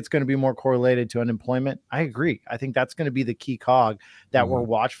I think it's going to be more correlated to unemployment? I agree. I think that's going to be the key cog that we're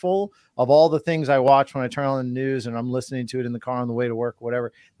watchful of. All the things I watch when I turn on the news and I'm listening to it in the car on the way to work,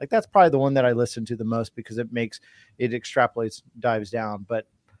 whatever, like that's probably the one that I listen to the most, because it extrapolates, dives down. But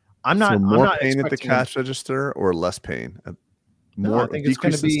I'm not. So more I'm not pain at the cash register or less pain? I think it's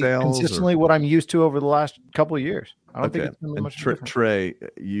going to be consistently what I'm used to over the last couple of years. I don't think it's going to be much different. Trey,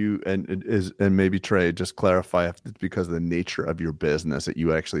 and maybe Trey, just clarify if it's because of the nature of your business that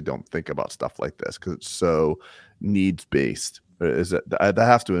you actually don't think about stuff like this because it's so needs based. Is that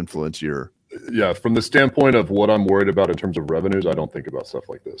has to influence your? Yeah, from the standpoint of what I'm worried about in terms of revenues, I don't think about stuff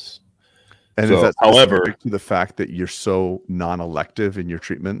like this. And so, is that however, to the fact that you're so non-elective in your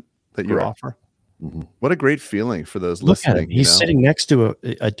treatment that you offer? Mm-hmm. What a great feeling for those listening. At him. He's sitting next to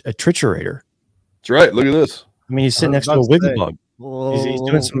a triturator. That's right. Look at this. I mean, he's sitting next to a wiggle bug. He's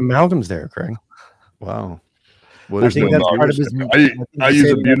doing some amalgams there, Craig. Wow. Well, I think that's part of his. I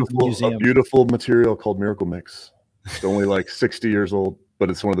use a beautiful material called Miracle Mix. It's only like 60 years old,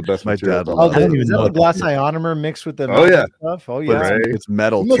 but it's one of the best materials. Is that the glass ionomer mixed with the stuff? Oh yeah, it's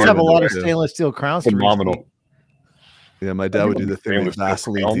metal. You must have a lot of stainless steel crowns. Phenomenal. Yeah, my dad would do the thing with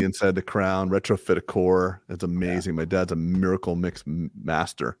Vaseline the inside the crown, retrofit a core. It's amazing. My dad's a Miracle Mix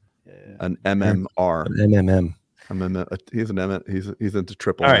master, an MMR, an MMM. He's into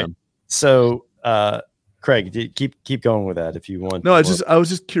triple All right. M. So, Craig, keep going with that if you want. No, I was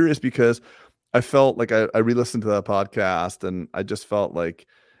just curious because I felt like I re-listened to that podcast and I just felt like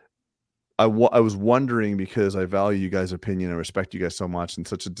I was wondering because I value you guys' opinion and respect you guys so much in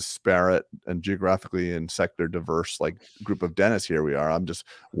such a disparate and geographically and sector diverse group of dentists here we are. I'm just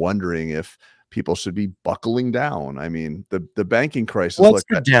wondering if people should be buckling down. I mean, the banking crisis. What's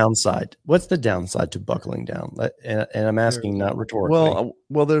the downside? What's the downside to buckling down? And I'm asking not rhetorically.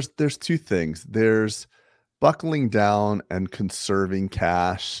 Well, there's two things. There's buckling down and conserving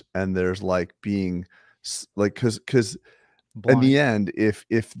cash, and there's being because in the end, if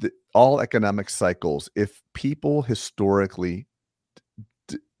all economic cycles, if people historically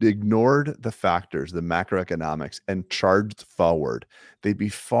ignored the factors, the macroeconomics, and charged forward, they'd be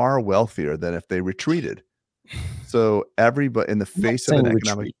far wealthier than if they retreated. So everybody in the face of an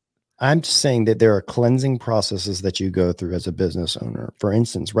economic, I'm just saying that there are cleansing processes that you go through as a business owner. For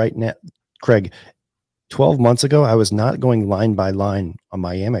instance, right now, Craig, 12 months ago, I was not going line by line on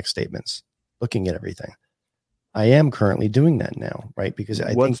my Amex statements, looking at everything. I am currently doing that now, right? Because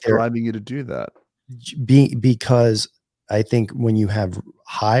what's driving you to do that? Because I think when you have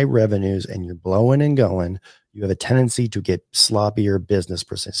high revenues and you're blowing and going, you have a tendency to get sloppier business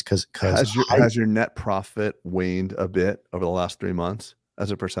percentages. Because has your net profit waned a bit over the last 3 months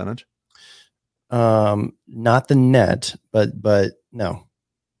as a percentage? Not the net, but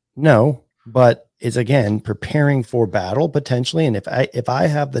no, but it's again preparing for battle potentially. And if I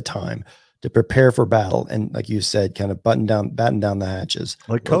have the time to prepare for battle and, like you said, kind of batten down the hatches,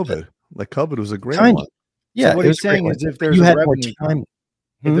 like COVID was a great one. Yeah, so what he's saying is if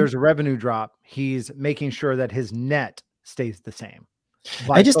there's a revenue drop, he's making sure that his net stays the same.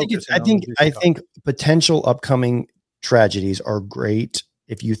 I think potential upcoming tragedies are great.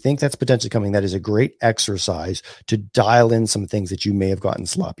 If you think that's potentially coming, that is a great exercise to dial in some things that you may have gotten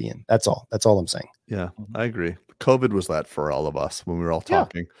sloppy in. That's all I'm saying. Yeah, I agree. COVID was that for all of us when we were all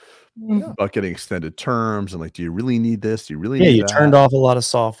talking about getting extended terms and do you really need this? Do you really need that? You turned off a lot of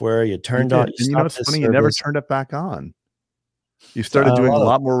software. You turned on. You know what's funny? You never turned it back on. You started doing a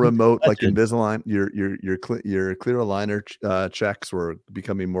lot more remote, like Invisalign. Your clear aligner checks were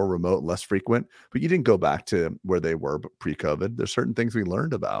becoming more remote, and less frequent. But you didn't go back to where they were pre-COVID. There's certain things we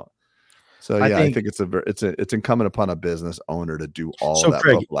learned about. So I think it's incumbent upon a business owner to do all of that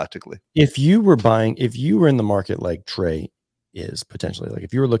prophylactically. If you were in the market like Trey is potentially,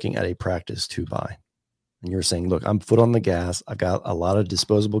 if you were looking at a practice to buy, and you're saying, look, I'm foot on the gas. I've got a lot of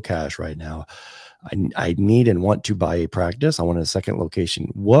disposable cash right now. I need and want to buy a practice. I want a second location.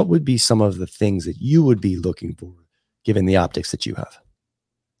 What would be some of the things that you would be looking for, given the optics that you have?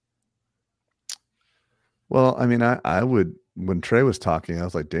 Well, I mean, I would, when Trey was talking, I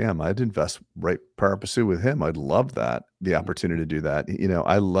was like, damn, I'd invest right pari passu with him. I'd love that, the opportunity to do that.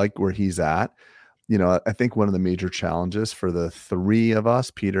 I like where he's at. I think one of the major challenges for the three of us,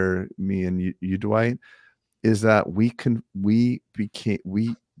 Peter, me, and you Dwight, is that we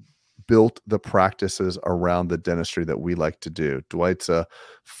built the practices around the dentistry that we like to do. Dwight's a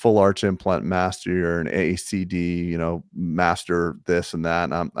full arch implant master, you're an AACD, master this and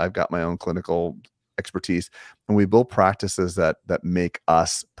that. And I've got my own clinical expertise, and we build practices that make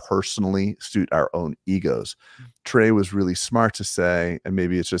us personally suit our own egos. Trey was really smart to say, and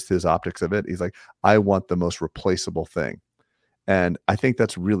maybe it's just his optics of it, he's like, I want the most replaceable thing. And I think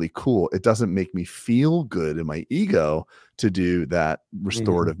that's really cool. It doesn't make me feel good in my ego to do that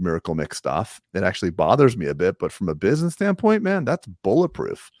restorative Miracle Mix stuff. It actually bothers me a bit, but from a business standpoint, man, that's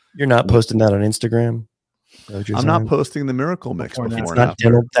bulletproof. You're not posting that on Instagram? I'm not posting the Miracle Mix before and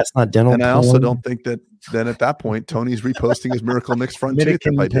after. That's not dental. And I also don't think that then at that point, Tony's reposting his Miracle Mix front tooth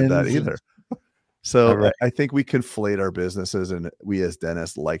if I did that either. So I think we conflate our businesses, and we as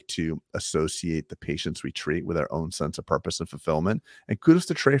dentists like to associate the patients we treat with our own sense of purpose and fulfillment. And kudos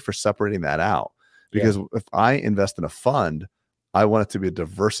to Trey for separating that out. Because if I invest in a fund, I want it to be a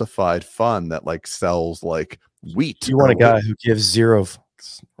diversified fund that like sells like wheat. You want a guy who gives zero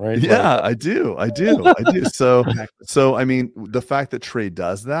fucks, right? Yeah, I do. So I mean, the fact that Trey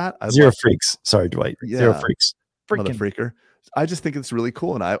does that, zero freaks. Sorry, Dwight. Yeah. Zero freaks. Mother freaker. I just think it's really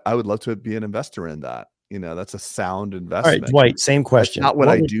cool, and I would love to be an investor in that. You know, that's a sound investment. All right, Dwight, same question. That's not what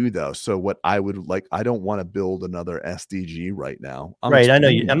I do though. So what I would like, I don't want to build another SDG right now. I know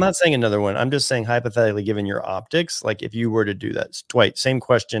you. I'm not saying another one. I'm just saying hypothetically, given your optics, like if you were to do that, Dwight, same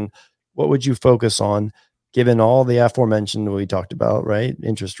question. What would you focus on, given all the aforementioned we talked about, right?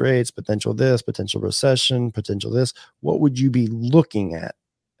 Interest rates, potential this, potential recession, potential this. What would you be looking at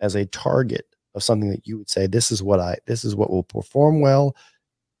as a target of something that you would say, this is what will perform well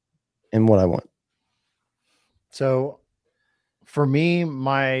and what I want? So for me,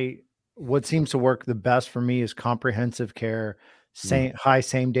 what seems to work the best for me is comprehensive care, high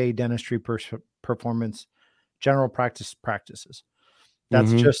same day dentistry performance, general practice practices.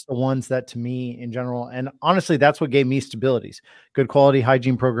 That's just the ones that to me in general, and honestly, that's what gave me stabilities, good quality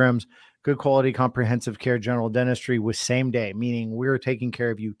hygiene programs, good quality comprehensive care, general dentistry with same day, meaning we're taking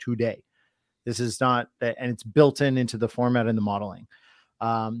care of you today. This is not that, and it's built into the format and the modeling.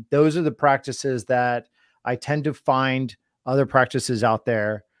 Those are the practices that I tend to find other practices out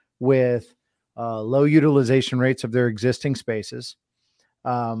there with low utilization rates of their existing spaces,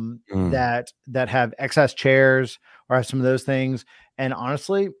 that have excess chairs or have some of those things. And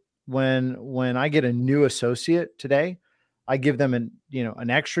honestly, when I get a new associate today, I give them an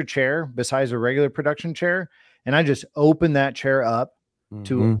extra chair besides a regular production chair, and I just open that chair up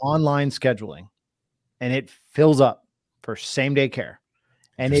to online scheduling, and it fills up for same day care.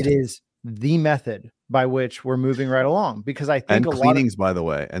 And it is the method by which we're moving right along, because I think cleanings, by the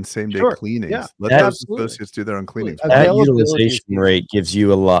way, and same day cleanings. Yeah, let those associates do their own cleanings. That utilization rate gives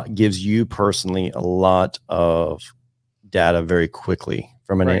you personally a lot of data very quickly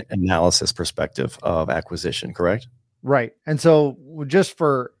from an analysis perspective of acquisition, correct? Right. And so just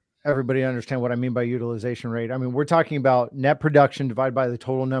for everybody to understand what I mean by utilization rate, I mean, we're talking about net production divided by the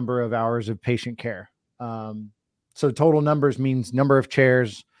total number of hours of patient care. So total numbers means number of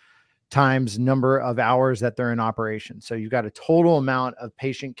chairs times number of hours that they're in operation. So you've got a total amount of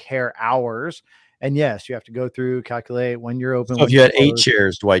patient care hours. And yes, you have to go through, calculate when you're open. So if you had 8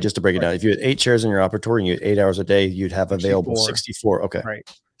 chairs, Dwight, just to break it down, if you had 8 chairs in your operatory and you had 8 hours a day, you'd have available 64. Okay. Right.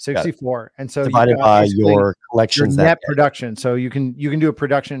 64. And so divided by your collections, your net production. So you can do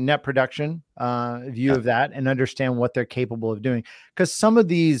a net production view of that and understand what they're capable of doing. Because some of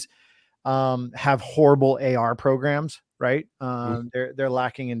these have horrible AR programs, right? They're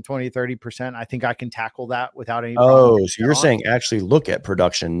lacking in 20-30%. I think I can tackle that without any problem. So you're saying actually look at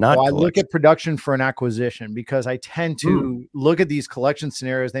production, not I look at production for an acquisition, because I tend to look at these collection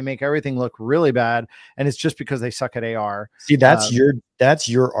scenarios. They make everything look really bad, and it's just because they suck at AR. See, that's your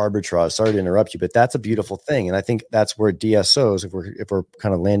arbitrage. Sorry to interrupt you, but that's a beautiful thing. And I think that's where DSOs, if we're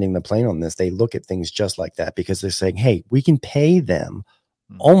kind of landing the plane on this, they look at things just like that, because they're saying, hey, we can pay them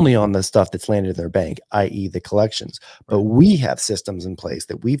only on the stuff that's landed in their bank, i.e. the collections. But we have systems in place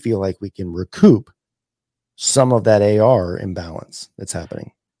that we feel like we can recoup some of that AR imbalance that's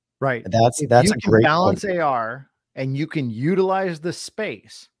happening. Right. And that's a great balance point. AR, and you can utilize the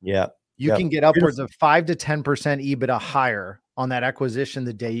space. Yeah. You can get upwards of 5 to 10% EBITDA higher on that acquisition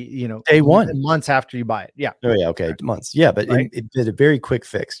the day, day one, months after you buy it. Yeah. Oh yeah. Okay. Months. Yeah. But it did a very quick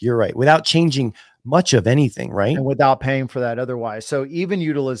fix. You're right. Without changing much of anything, right? And without paying for that otherwise. So even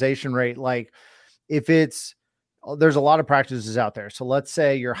utilization rate, like if there's a lot of practices out there. So let's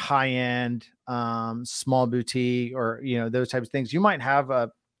say you're high end, small boutique, or, those types of things, you might have a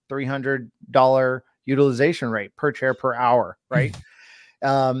 $300 utilization rate per chair per hour. Right.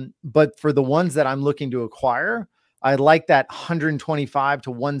 But for the ones that I'm looking to acquire, I like that 125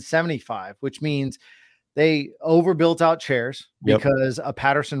 to 175, which means they overbuilt out chairs because a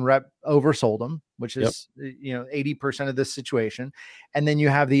Patterson rep oversold them, which is, 80% of this situation. And then you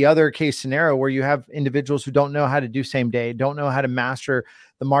have the other case scenario where you have individuals who don't know how to do same day, don't know how to master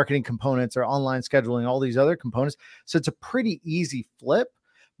the marketing components or online scheduling, all these other components. So it's a pretty easy flip,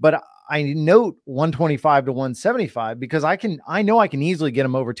 but I note 125 to 175 because I know I can easily get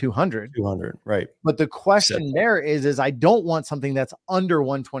them over 200. 200, right? But the question there is I don't want something that's under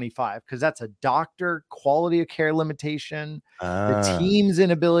 125 because that's a doctor quality of care limitation. The team's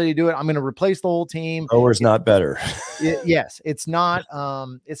inability to do it. I'm going to replace the whole team. Lower's not better. Yes, it's not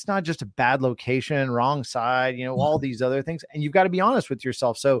just a bad location, wrong side, all these other things. And you've got to be honest with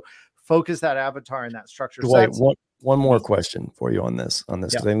yourself. So focus that avatar and that structure. Dwight, one more question for you on this,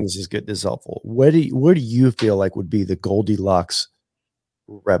 because I think this is good. This is helpful. Where do you feel like would be the Goldilocks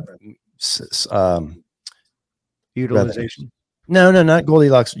utilization? No, not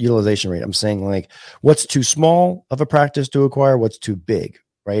Goldilocks utilization rate. I'm saying like what's too small of a practice to acquire, what's too big,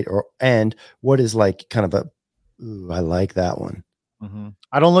 right? And what is like kind of I like that one. Mm-hmm.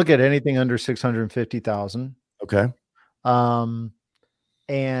 I don't look at anything under 650,000. Okay. And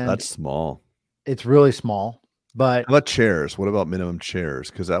that's small. It's really small. But how about chairs? What about minimum chairs?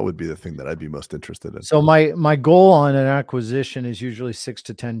 Because that would be the thing that I'd be most interested in. So my goal on an acquisition is usually 6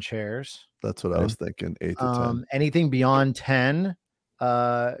 to 10 chairs. That's what I was thinking. 8 to 10. Anything beyond 10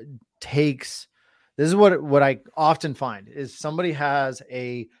 takes. This is what I often find is somebody has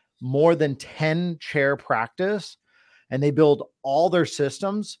a more than 10 chair practice, and they build all their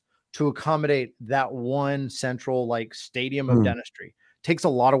systems to accommodate that one central like stadium of dentistry. Takes a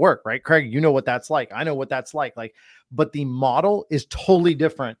lot of work, right? Craig, you know what that's like. I know what that's like. But the model is totally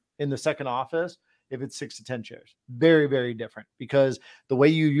different in the second office if it's 6 to 10 chairs. Very, very different because the way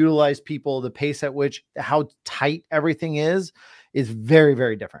you utilize people, the pace at which, how tight everything is very,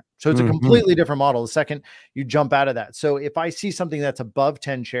 very different. So it's a completely different model the second you jump out of that. So if I see something that's above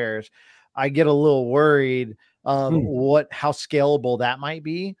 10 chairs, I get a little worried how scalable that might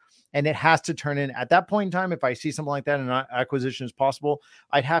be. And it has to turn in at that point in time. If I see something like that and acquisition is possible,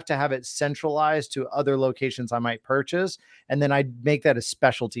 I'd have to have it centralized to other locations I might purchase. And then I'd make that a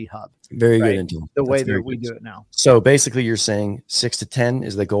specialty hub. Very good. Indeed. The way that we do it now. So basically you're saying 6 to 10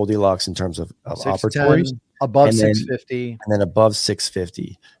 is the Goldilocks in terms of operatories. Above 650. And then above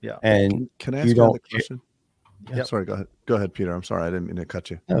 650. Yeah. And can I ask you a question? Yeah. Sorry, go ahead. Go ahead, Peter. I'm sorry. I didn't mean to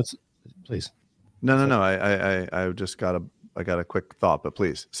cut you. No, please. No. I just got a quick thought, but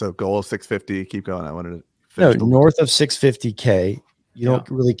please. So goal of 650. Keep going. I wanted to finish. No, north of 650K. You don't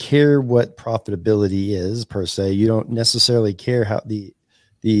really care what profitability is per se. You don't necessarily care how the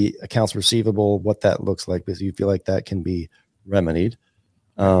accounts receivable, what that looks like, because you feel like that can be remedied.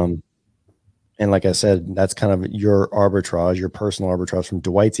 And like I said, that's kind of your arbitrage, your personal arbitrage from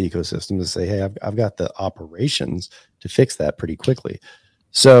Dwight's ecosystem to say, hey, I've got the operations to fix that pretty quickly.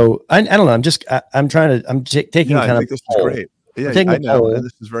 So I don't know. I'm taking kind of. This is great. Yeah, I know.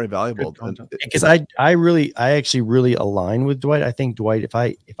 This is very valuable because I actually really align with Dwight. I think Dwight, if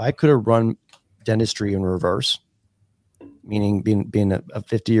I could have run dentistry in reverse, meaning being a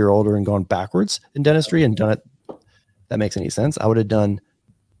 50-year-old and gone backwards in dentistry and done it, that makes any sense. I would have done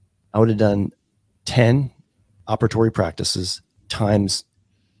 10 operatory practices times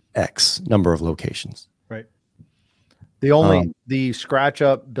X number of locations. Right. The scratch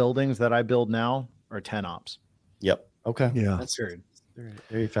up buildings that I build now are 10 ops. Yep. Okay. Yeah. That's very,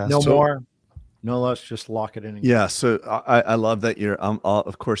 very fast. No more, no less. Just lock it in. Yeah. So I love that you're.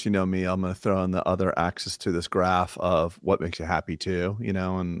 Of course, you know me. I'm going to throw in the other axis to this graph of what makes you happy too.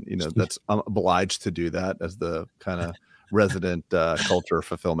 And that's I'm obliged to do that as the kind of resident culture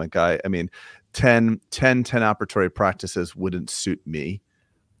fulfillment guy. I mean, 10 operatory practices wouldn't suit me.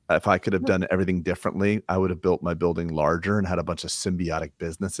 If I could have done everything differently, I would have built my building larger and had a bunch of symbiotic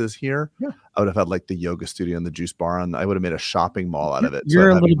businesses here. Yeah. I would have had like the yoga studio and the juice bar, and I would have made a shopping mall out of it. You're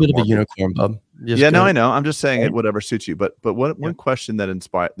a little bit of a unicorn, bub. No, I know. I'm just saying it, whatever suits you. But one question that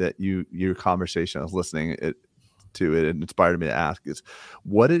inspired your conversation, I was listening to it and inspired me to ask is,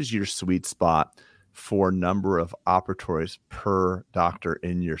 what is your sweet spot for number of operatories per doctor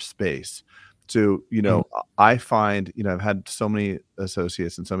in your space? So, I find, I've had so many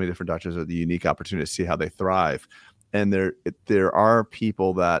associates and so many different doctors with the unique opportunity to see how they thrive. And there are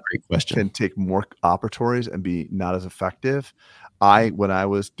people that can take more operatories and be not as effective. When I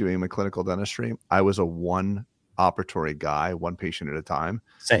was doing my clinical dentistry, I was a one operatory guy, one patient at a time.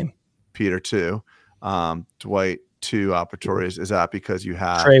 Same. Peter too. Dwight, 2 operatories. Is that because you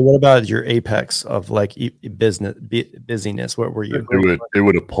have Trey? What about your apex of like busyness? What were you? It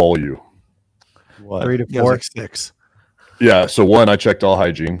would appall you. What? 3 to 4, like 6. Yeah. So 1, I checked all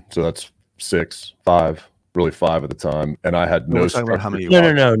hygiene. So that's 6, 5, really 5 at the time. And I had no. About how many?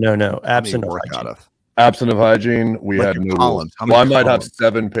 No. Absent of hygiene. Absent of hygiene, we had no rules. Well, I might have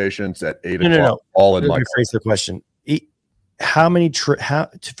 7 patients at 8 o'clock. All in my. Rephrase the question. how many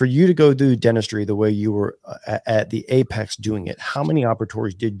for you to go do dentistry the way you were at the apex doing it, how many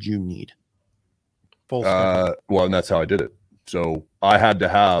operatories did you need? Well, and that's how I did it. So I had to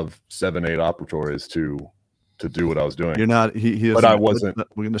have 7-8 operatories to do what I was doing. You're not he but I wasn't.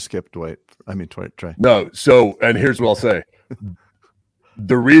 We're gonna skip Dwight. I mean Trey. No, so and here's what I'll say.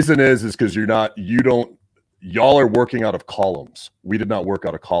 The reason is because y'all are working out of columns. We did not work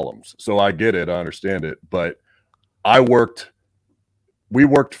out of columns. So I get it, I understand it, but we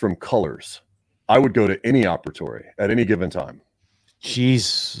worked from colors. I would go to any operatory at any given time.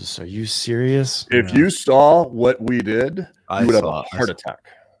 Jesus, are you serious? If you saw what we did, you would have a heart attack.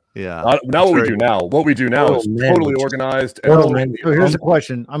 Yeah. Not what we do now. What we do now is totally organized. So here's the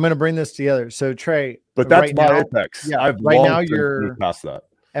question. I'm going to bring this together. So Trey, but that's my apex. Yeah, I've right now you're past that.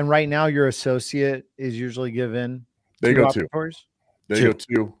 And right now your associate is usually given They go two. They go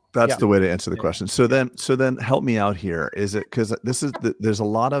two. That's the way to answer the question. So then help me out here. Is it because there's a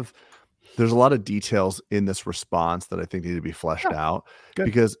lot of details in this response that I think need to be fleshed out. Good.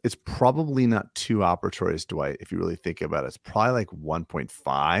 Because it's probably not 2 operatories, Dwight. If you really think about it, it's probably like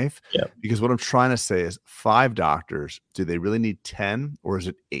 1.5. Yeah. Because what I'm trying to say is 5 doctors. Do they really need 10 or is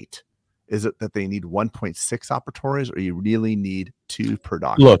it 8? Is it that they need 1.6 operatories, or you really need 2 per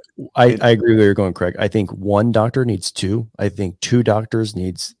doctor? Look, I agree where you're going, Craig. I think 1 doctor needs 2. I think 2 doctors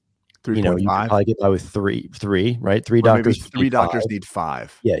needs 3.5. You know, you can probably get by with three, right? 3 doctors. Maybe 3 doctors need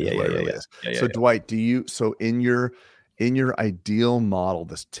 5. Yeah. So Dwight, in your ideal model,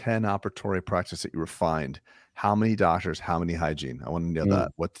 this 10 operatory practice that you refined, how many doctors, how many hygiene? I want to know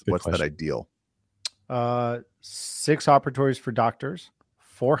that. What's that ideal? 6 operatories for doctors,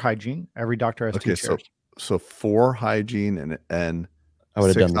 4 hygiene. Every doctor has 2 chairs. So 4 hygiene and I would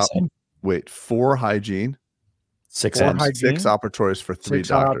have done the same. Wait, 4 hygiene. 6 operatories for 3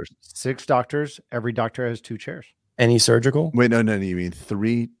 doctors. 6 doctors. Every doctor has 2 chairs. Any surgical? Wait, no. You mean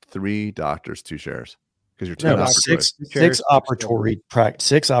 3 doctors, 2 chairs? Because you're 10 six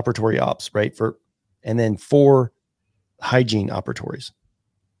operatory ops, right? And then 4 hygiene operatories.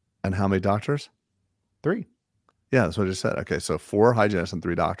 And how many doctors? 3. Yeah, that's what I just said. Okay, so 4 hygienists and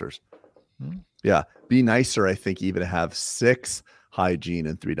 3 doctors. Yeah, be nicer, I think, even to have 6 hygiene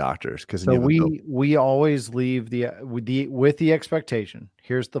and 3 doctors, because so we always leave with the expectation.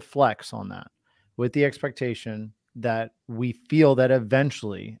 Here's the flex on that, with the expectation that we feel that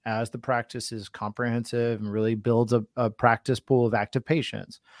eventually, as the practice is comprehensive and really builds a practice pool of active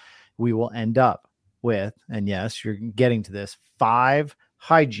patients, we will end up with, and yes, you're getting to this, 5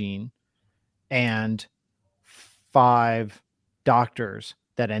 hygiene and 5 doctors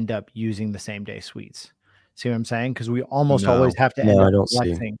that end up using the same day suites. See what I'm saying? Because we almost always have to end up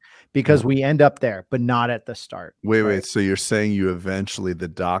flexing because we end up there, but not at the start. Wait. So you're saying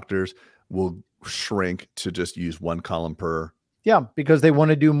the doctors will shrink to just use 1 column per? Yeah, because they want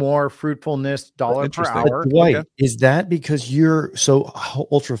to do more fruitfulness dollar per hour. Dwight, is that because you're so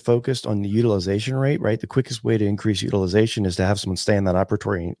ultra focused on the utilization rate, right? The quickest way to increase utilization is to have someone stay in that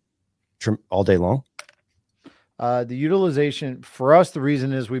operatory all day long. The utilization for us, the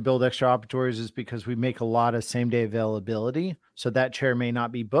reason is we build extra operatories is because we make a lot of same day availability. So that chair may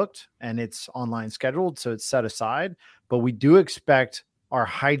not be booked and it's online scheduled. So it's set aside, but we do expect our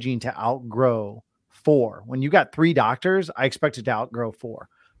hygiene to outgrow 4. When you got 3 doctors, I expect it to outgrow 4.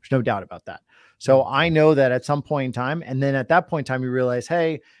 There's no doubt about that. So I know that at some point in time, and then at that point in time, you realize,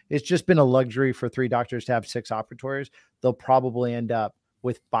 hey, it's just been a luxury for 3 doctors to have 6 operatories. They'll probably end up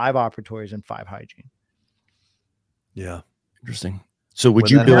with 5 operatories and 5 hygiene. Yeah. Interesting. So would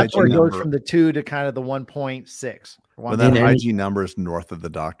you build where it goes from the 2 to kind of the 1.6? When that hygiene number is north of the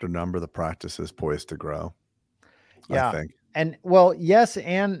doctor number, the practice is poised to grow. Yeah. I think. And well, yes.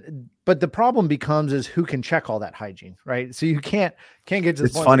 But the problem becomes is who can check all that hygiene, right? So you can't get to the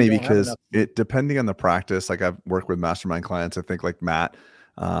point. It's funny because depending on the practice, like I've worked with mastermind clients, I think like Matt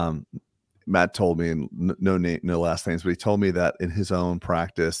told me, and no last names, but he told me that in his own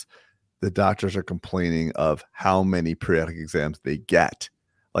practice, the doctors are complaining of how many periodic exams they get.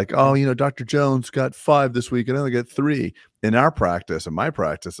 Like, oh, Dr. Jones got 5 this week and I only get 3. In our practice, in my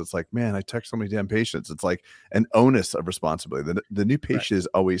practice, it's like, man, I touch so many damn patients. It's like an onus of responsibility. The new patient is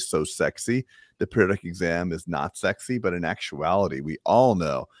always so sexy. The periodic exam is not sexy, but in actuality, we all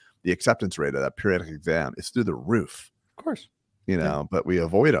know the acceptance rate of that periodic exam is through the roof. Of course. But we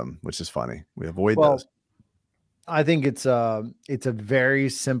avoid them, which is funny. We avoid those. I think it's a very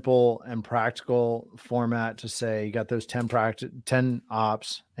simple and practical format to say you got those 10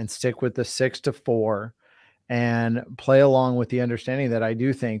 ops and stick with the 6 to 4 and play along with the understanding that I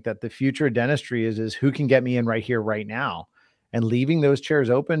do think that the future of dentistry is who can get me in right here, right now, and leaving those chairs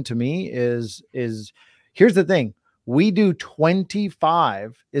open to me is here's the thing. We do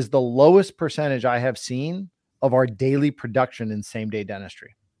 25 is the lowest percentage I have seen of our daily production in same-day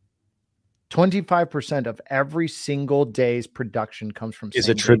dentistry. 25% of every single day's production comes from is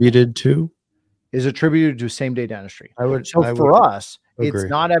attributed to same-day dentistry. For us, it's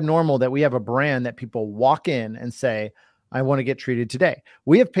not abnormal that we have a brand that people walk in and say, I want to get treated today.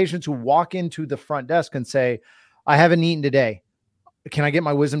 We have patients who walk into the front desk and say, I haven't eaten today. Can I get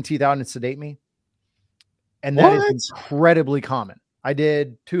my wisdom teeth out and sedate me? And that is incredibly common. I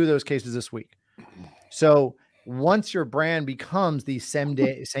did 2 of those cases this week. So once your brand becomes the same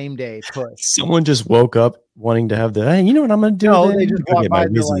day push, someone just woke up wanting to have hey, you know what I'm going to do? No, they just walk by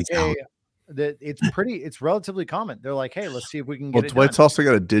and they're like, hey, it's relatively common. They're like, hey, let's see if we can get it Dwight's done. also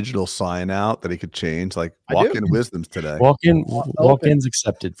got a digital sign out that he could change, like walk-in wisdoms today. Walk-ins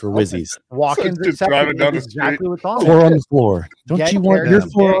accepted for Wizzies. Walk-ins accepted. Exactly what's on floor on the floor. Don't you want your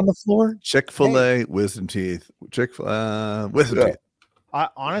floor on the floor? Chick-fil-A wisdom teeth. Wisdom teeth.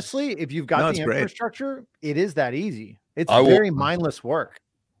 Honestly, if you've got the infrastructure, it is that easy. It's very mindless work.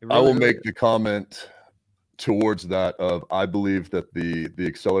 I will make the comment towards that of I believe that the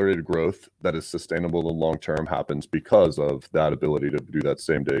accelerated growth that is sustainable in the long term happens because of that ability to do that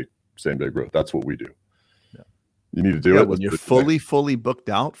same day growth. That's what we do. Yeah. You need to do it when you're fully booked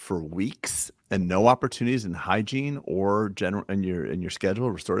out for weeks and no opportunities in hygiene or general in your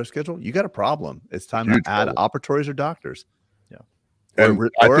schedule, restorative schedule. You got a problem. It's time to add operators or doctors. Yeah, and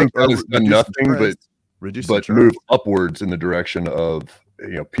I think that has done nothing but move upwards in the direction of.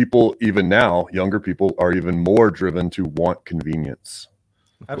 People even now, younger people are even more driven to want convenience.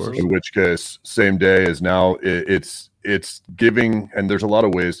 Absolutely. In which case, same day is now it's giving, and there's a lot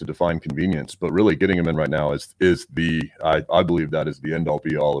of ways to define convenience, but really getting them in right now is the I believe that is the end all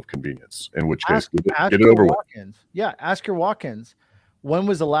be all of convenience. In which case, get it over with. Yeah, ask your walk-ins. When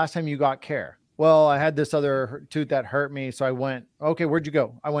was the last time you got care? Well, I had this other tooth that hurt me, so I went. Okay, where'd you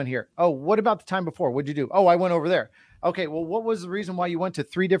go? I went here. Oh, what about the time before? What'd you do? Oh, I went over there. Okay, well, what was the reason why you went to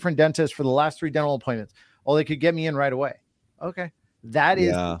 3 different dentists for the last 3 dental appointments? Oh, they could get me in right away. Okay. That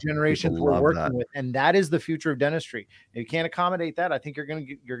is the generation we're working with, and that is the future of dentistry. If you can't accommodate that, I think you're going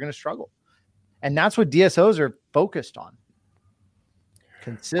to struggle. And that's what DSOs are focused on.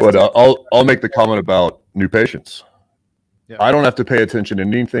 But I'll make the comment about new patients. Yeah. I don't have to pay attention to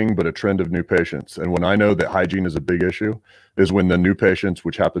anything but a trend of new patients. And when I know that hygiene is a big issue is when the new patients,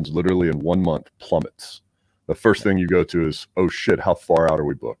 which happens literally in 1 month, plummets. The first thing you go to is, oh shit, how far out are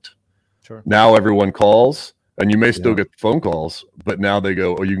we booked? Sure. Now everyone calls, and you may still get the phone calls, but now they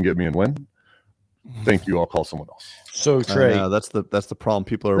go, oh, you can get me in when? Thank you. I'll call someone else. So Trey, that's the problem.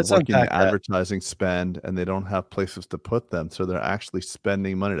 People are working the advertising spend, and they don't have places to put them, so they're actually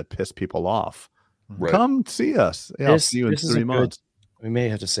spending money to piss people off. Right. Come see us. Yeah, I'll see you in 3 months. We may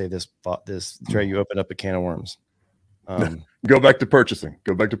have to say this. Trey, you open up a can of worms. Go back to purchasing.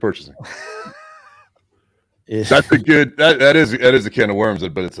 That's a good that is a can of worms,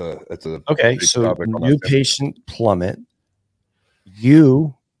 but it's a okay. So new patient plummet.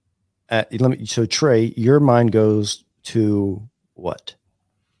 So Trey, your mind goes to what?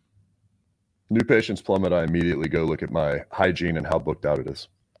 New patients plummet. I immediately go look at my hygiene and how booked out it is.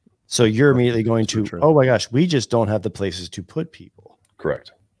 So you're immediately going to, oh my gosh, we just don't have the places to put people.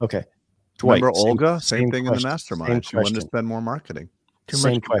 Correct. Okay. Dwight, remember Olga? Same thing in the mastermind. She wanted to spend more marketing. Too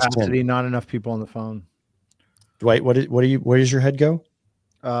much capacity, not enough people on the phone. Dwight, where does your head go?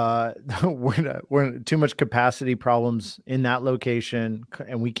 We're too much capacity problems in that location,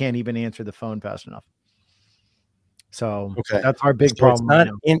 and we can't even answer the phone fast enough. So that's our big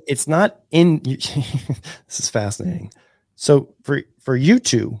problem. It's not in. This is fascinating. So for you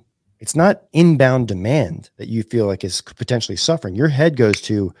two, it's not inbound demand that you feel like is potentially suffering. Your head goes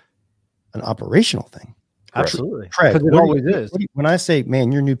to an operational thing. Absolutely. Because it always is. When I say,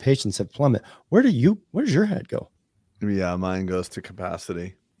 man, your new patients have plummeted, where does your head go? Yeah, mine goes to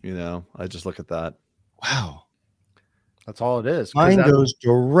capacity. I just look at that. Wow. That's all it is. Mine goes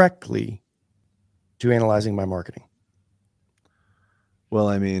directly to analyzing my marketing. Well,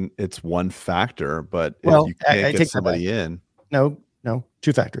 I mean, it's one factor, but if you can't get somebody in. No,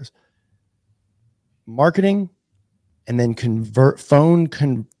 2 factors. Marketing and then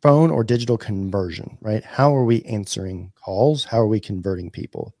phone or digital conversion, right? How are we answering calls? How are we converting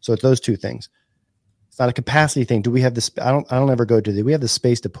people? So it's those 2 things. It's not a capacity thing. Do we have this? I don't ever go to, do we have the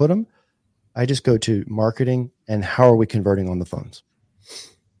space to put them? I just go to marketing and how are we converting on the phones?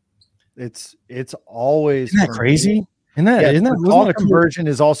 It's always isn't that crazy? Isn't that call conversion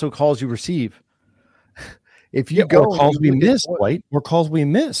is also calls you receive. If you go calls we missed, right? Or calls we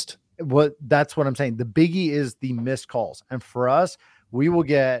missed. That's what I'm saying. The biggie is the missed calls. And for us, we will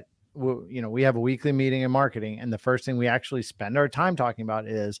get we have a weekly meeting in marketing, and the first thing we actually spend our time talking about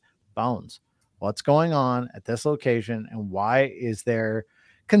is Bones. What's going on at this location, and why is there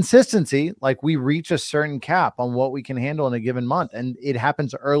consistency? Like, we reach a certain cap on what we can handle in a given month, and it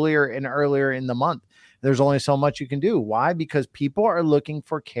happens earlier and earlier in the month. There's only so much you can do. Why? Because people are looking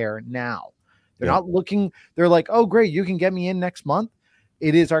for care now. They're not looking, they're like, oh, great, you can get me in next month.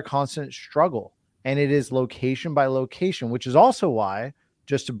 It is our constant struggle, and it is location by location, which is also why,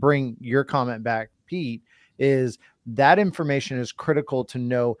 just to bring your comment back, Pete, is that information is critical to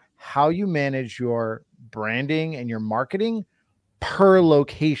know how you manage your branding and your marketing per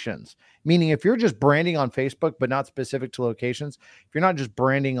locations. Meaning, if you're just branding on Facebook, but not specific to locations, if you're not just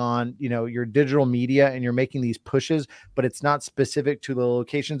branding on, your digital media and you're making these pushes, but it's not specific to the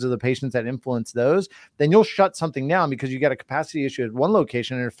locations of the patients that influence those, then you'll shut something down because you got a capacity issue at one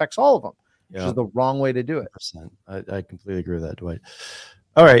location and it affects all of them, which is the wrong way to do it. I completely agree with that, Dwight.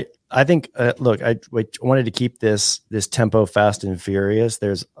 All right. I think, look, I wanted to keep this tempo fast and furious.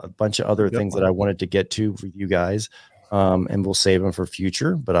 There's a bunch of other things that I wanted to get to with you guys, and we'll save them for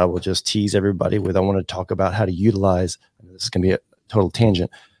future, but I will just tease everybody with, I want to talk about how to utilize, this is going to be a total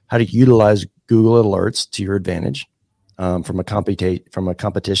tangent, how to utilize Google Alerts to your advantage, from a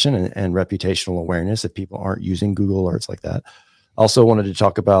competition and reputational awareness if people aren't using Google Alerts like that. Also wanted to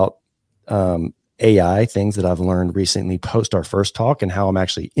talk about, AI things that I've learned recently post our first talk, and how I'm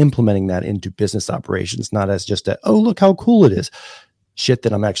actually implementing that into business operations, not as just oh, look how cool it is. Shit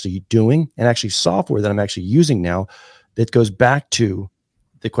that I'm actually doing, and actually software that I'm actually using now that goes back to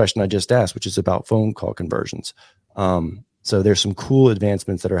the question I just asked, which is about phone call conversions. So there's some cool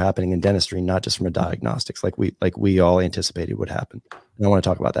advancements that are happening in dentistry, not just from a diagnostics, like we all anticipated would happen. And I want to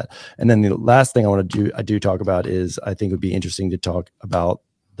talk about that. And then the last thing I do talk about is, I think it would be interesting to talk about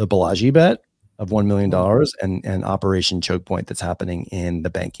the Balaji bet of $1 million and Operation Choke Point that's happening in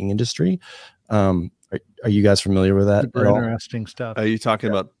the banking industry. Are you guys familiar with that? Super interesting stuff. Are you talking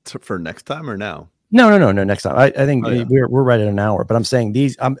about for next time or now? No. Next time. I think we're right at an hour, but I'm saying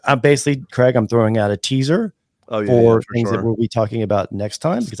I'm basically, Craig, I'm throwing out a teaser for things that we'll be talking about next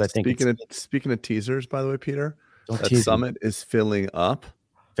time, because I think speaking of teasers, by the way, Peter, that summit is filling up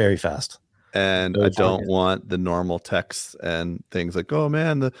very fast. And I don't want the normal texts and things like, oh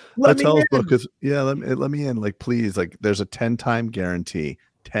man, the hotels book is, let me in. Like, please, like, there's a 10 times guarantee.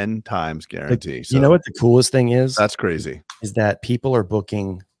 So, you know what the coolest thing is? That's crazy. Is that people are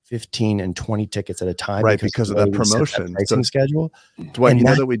booking 15 and 20 tickets at a time, right? Because of that promotion pricing schedule. Dwight, you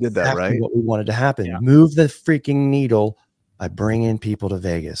know that we did that, right? What we wanted to happen. Yeah. Move the freaking needle by bringing people to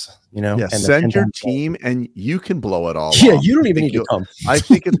Vegas, and send your team and you can blow it all. Yeah, you don't even need to come. I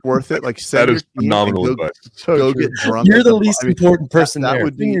think it's worth it. Like, send that is phenomenal. Go get drunk. You're the least important person there. That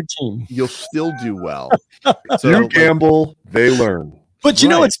would be your team. You'll still do well. So you gamble, they learn. But you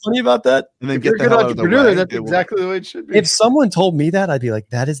know what's funny about that? And then get the hell out of the way. That's exactly the way it should be. If someone told me that, I'd be like,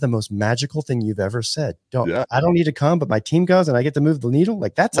 that is the most magical thing you've ever said. I don't need to come, but my team goes and I get to move the needle.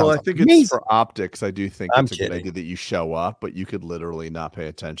 Like, that sounds amazing. It's for optics. I do think it's a good idea that you show up, but you could literally not pay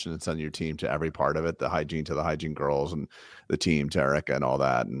attention and send your team to every part of it, the hygiene to the hygiene girls and the team to Erica and all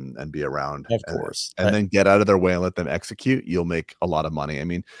that, and be around. Of course. And then get out of their way and let them execute. You'll make a lot of money. I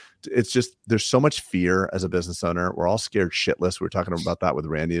mean, it's just, there's so much fear as a business owner. We're all scared shitless. We were talking about that with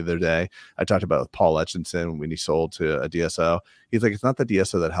Randy the other day. I talked about it with Paul Etchinson when he sold to a DSO. He's like, it's not the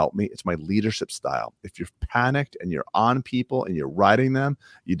DSO that helped me. It's my leadership style. If you're panicked and you're on people and you're riding them,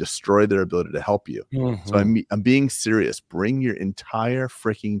 you destroy their ability to help you. Mm-hmm. So I'm being serious. Bring your entire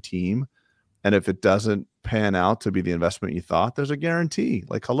freaking team. And if it doesn't pan out to be the investment you thought, there's a guarantee.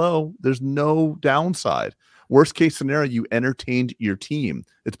 Like, hello, there's no downside. Worst case scenario, you entertained your team.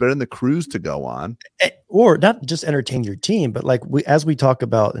 It's better than the cruise to go on. Or not just entertain your team, but like as we talk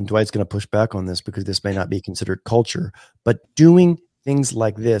about, and Dwight's going to push back on this because this may not be considered culture, but doing things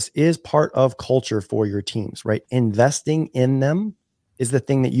like this is part of culture for your teams, right? Investing in them is the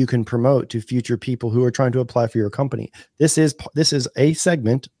thing that you can promote to future people who are trying to apply for your company. This is a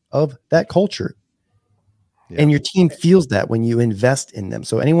segment of that culture. Yeah. And your team feels that when you invest in them.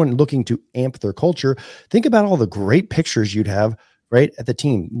 So anyone looking to amp their culture, think about all the great pictures you'd have right at the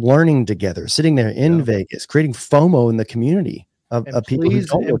team, learning together, sitting there in Vegas, creating FOMO in the community of people who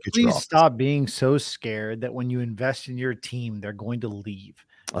don't work at your office. Please stop being so scared that when you invest in your team, they're going to leave.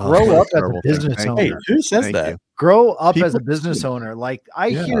 Grow up as a business owner. Hey, who says that? Grow up as a business owner. Like, I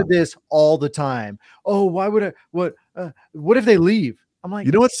hear this all the time. Oh, why would what if they leave? I'm like,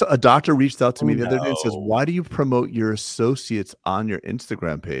 you know what? A doctor reached out to me the other day and says, why do you promote your associates on your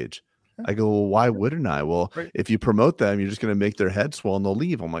Instagram page? I go, well, why wouldn't I? Well, if you promote them, you're just going to make their head swell and they'll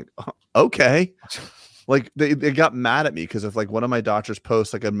leave. I'm like, okay. Like they got mad at me because if like one of my doctors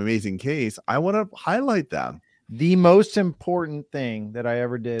posts like an amazing case, I want to highlight them. The most important thing that I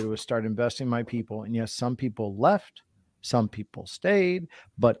ever did was start investing in my people. And yes, some people left, some people stayed,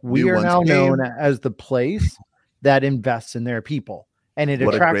 but we are now known as the place that invests in their people. And it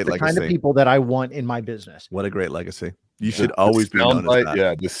attracts the kind of people that I want in my business. What a great legacy. You should always be known as that.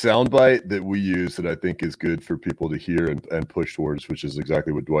 Yeah, the soundbite that we use that I think is good for people to hear and push towards, which is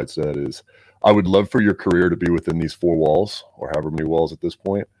exactly what Dwight said, is I would love for your career to be within these 4 walls or however many walls at this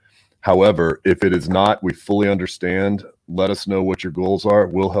point. However, if it is not, we fully understand. Let us know what your goals are.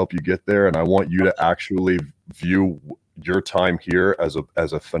 We'll help you get there. And I want you to actually view your time here as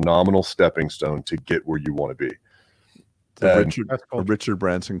a phenomenal stepping stone to get where you want to be. A Richard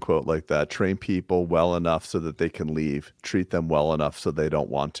Branson quote like that: train people well enough so that they can leave, treat them well enough so they don't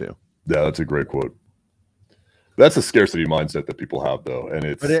want to. Yeah, that's a great quote. That's a scarcity mindset that people have, though, and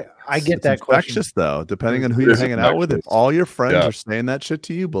I get that question though. Depending on who you're hanging out with, if all your friends are saying that shit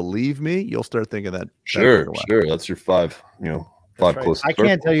to you, believe me, you'll start thinking that. Sure. That's your 5, closest. I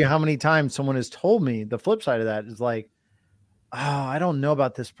can't tell you how many times someone has told me the flip side of that is like, oh, I don't know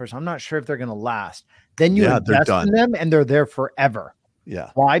about this person. I'm not sure if they're going to last. Then you invest in them and they're there forever.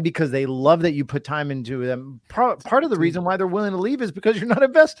 Yeah. Why? Because they love that you put time into them. Part of the reason why they're willing to leave is because you're not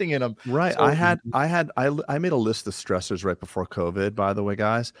investing in them. Right. So, I made a list of stressors right before COVID, by the way,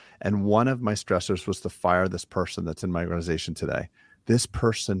 guys. And one of my stressors was to fire this person that's in my organization today. This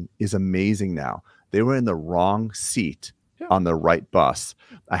person is amazing now. They were in the wrong seat on the right bus.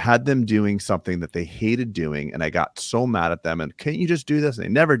 I had them doing something that they hated doing, and I got so mad at them. And can't you just do this? And they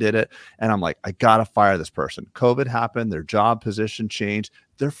never did it. And I'm like, I gotta fire this person. COVID happened. Their job position changed.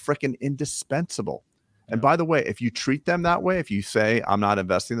 They're freaking indispensable. Yeah. And by the way, if you treat them that way, if you say I'm not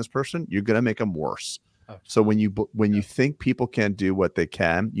investing in this person, you're gonna make them worse. So when you think people can't do what they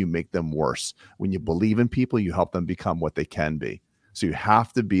can, you make them worse. When you believe in people, you help them become what they can be. So you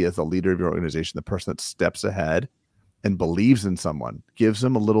have to be, as a leader of your organization, the person that steps ahead and believes in someone, gives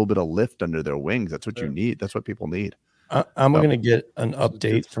them a little bit of lift under their wings. That's what you need. That's what people need. I'm going to get an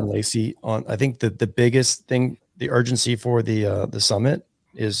update from Lacey on, I think the biggest thing, the urgency for the summit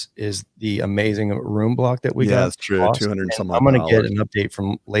is the amazing room block that we got. Yeah, that's true. 200 some. I'm going to get an update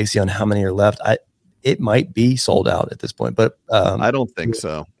from Lacey on how many are left. It might be sold out at this point, but I don't think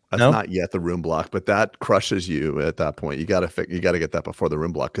so. That's not yet the room block, but that crushes you at that point. You got to get that before the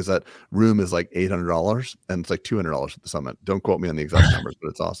room block, because that room is like $800 and it's like $200 at the summit. Don't quote me on the exact numbers, but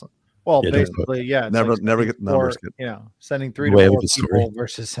it's awesome. Well, basically, yeah. Never get numbers. Sending 3 to 4 people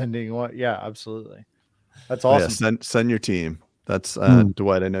versus sending what? Yeah, absolutely. That's awesome. Send your team. That's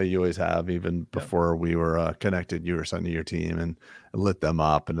Dwight. I know you always have. Even before we were connected, you were sending your team and lit them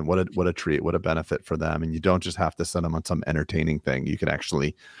up. And what a treat, what a benefit for them. And you don't just have to send them on some entertaining thing. You can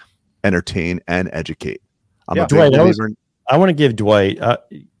actually entertain and educate. Dwight, I want to give Dwight,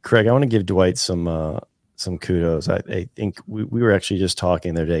 Craig. I want to give Dwight some kudos. I think we were actually just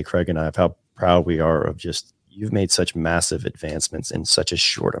talking the other day, Craig and I, of how proud we are of just you've made such massive advancements in such a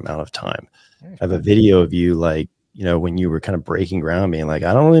short amount of time. I have a video of you when you were kind of breaking ground, being like,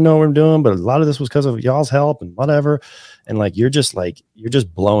 I don't really know what I'm doing, but a lot of this was because of y'all's help and whatever. And you're just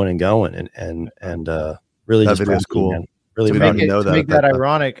blowing and going and really that video's cool. Man. Really to make that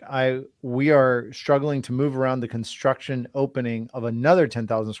ironic, we are struggling to move around the construction opening of another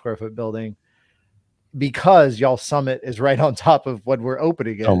 10,000 square foot building because y'all summit is right on top of what we're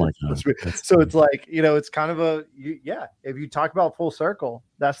opening. Oh my God. So it's like, it's kind of if you talk about full circle,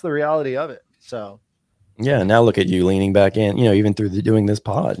 that's the reality of it. So yeah, now look at you leaning back in, even through doing this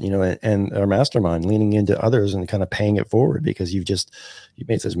pod, and our mastermind, leaning into others and kind of paying it forward because you've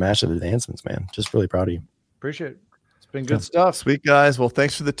made such massive advancements, man. Just really proud of you. Appreciate it. It's been good stuff. Sweet guys. Well,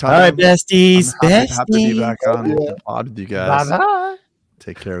 thanks for the time. All right, besties. Happy to be back on the pod with you guys. Bye-bye.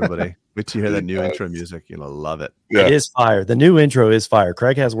 Take care, everybody. Wait till you hear that new intro music. You'll love it. Yeah. It is fire. The new intro is fire.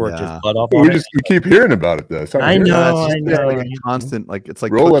 Craig has worked his butt off. We keep hearing about it though. I know. Like a constant, it's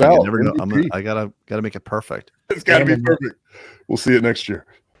like roll it out. Never know. I gotta make it perfect. It's gotta be perfect. We'll see it next year.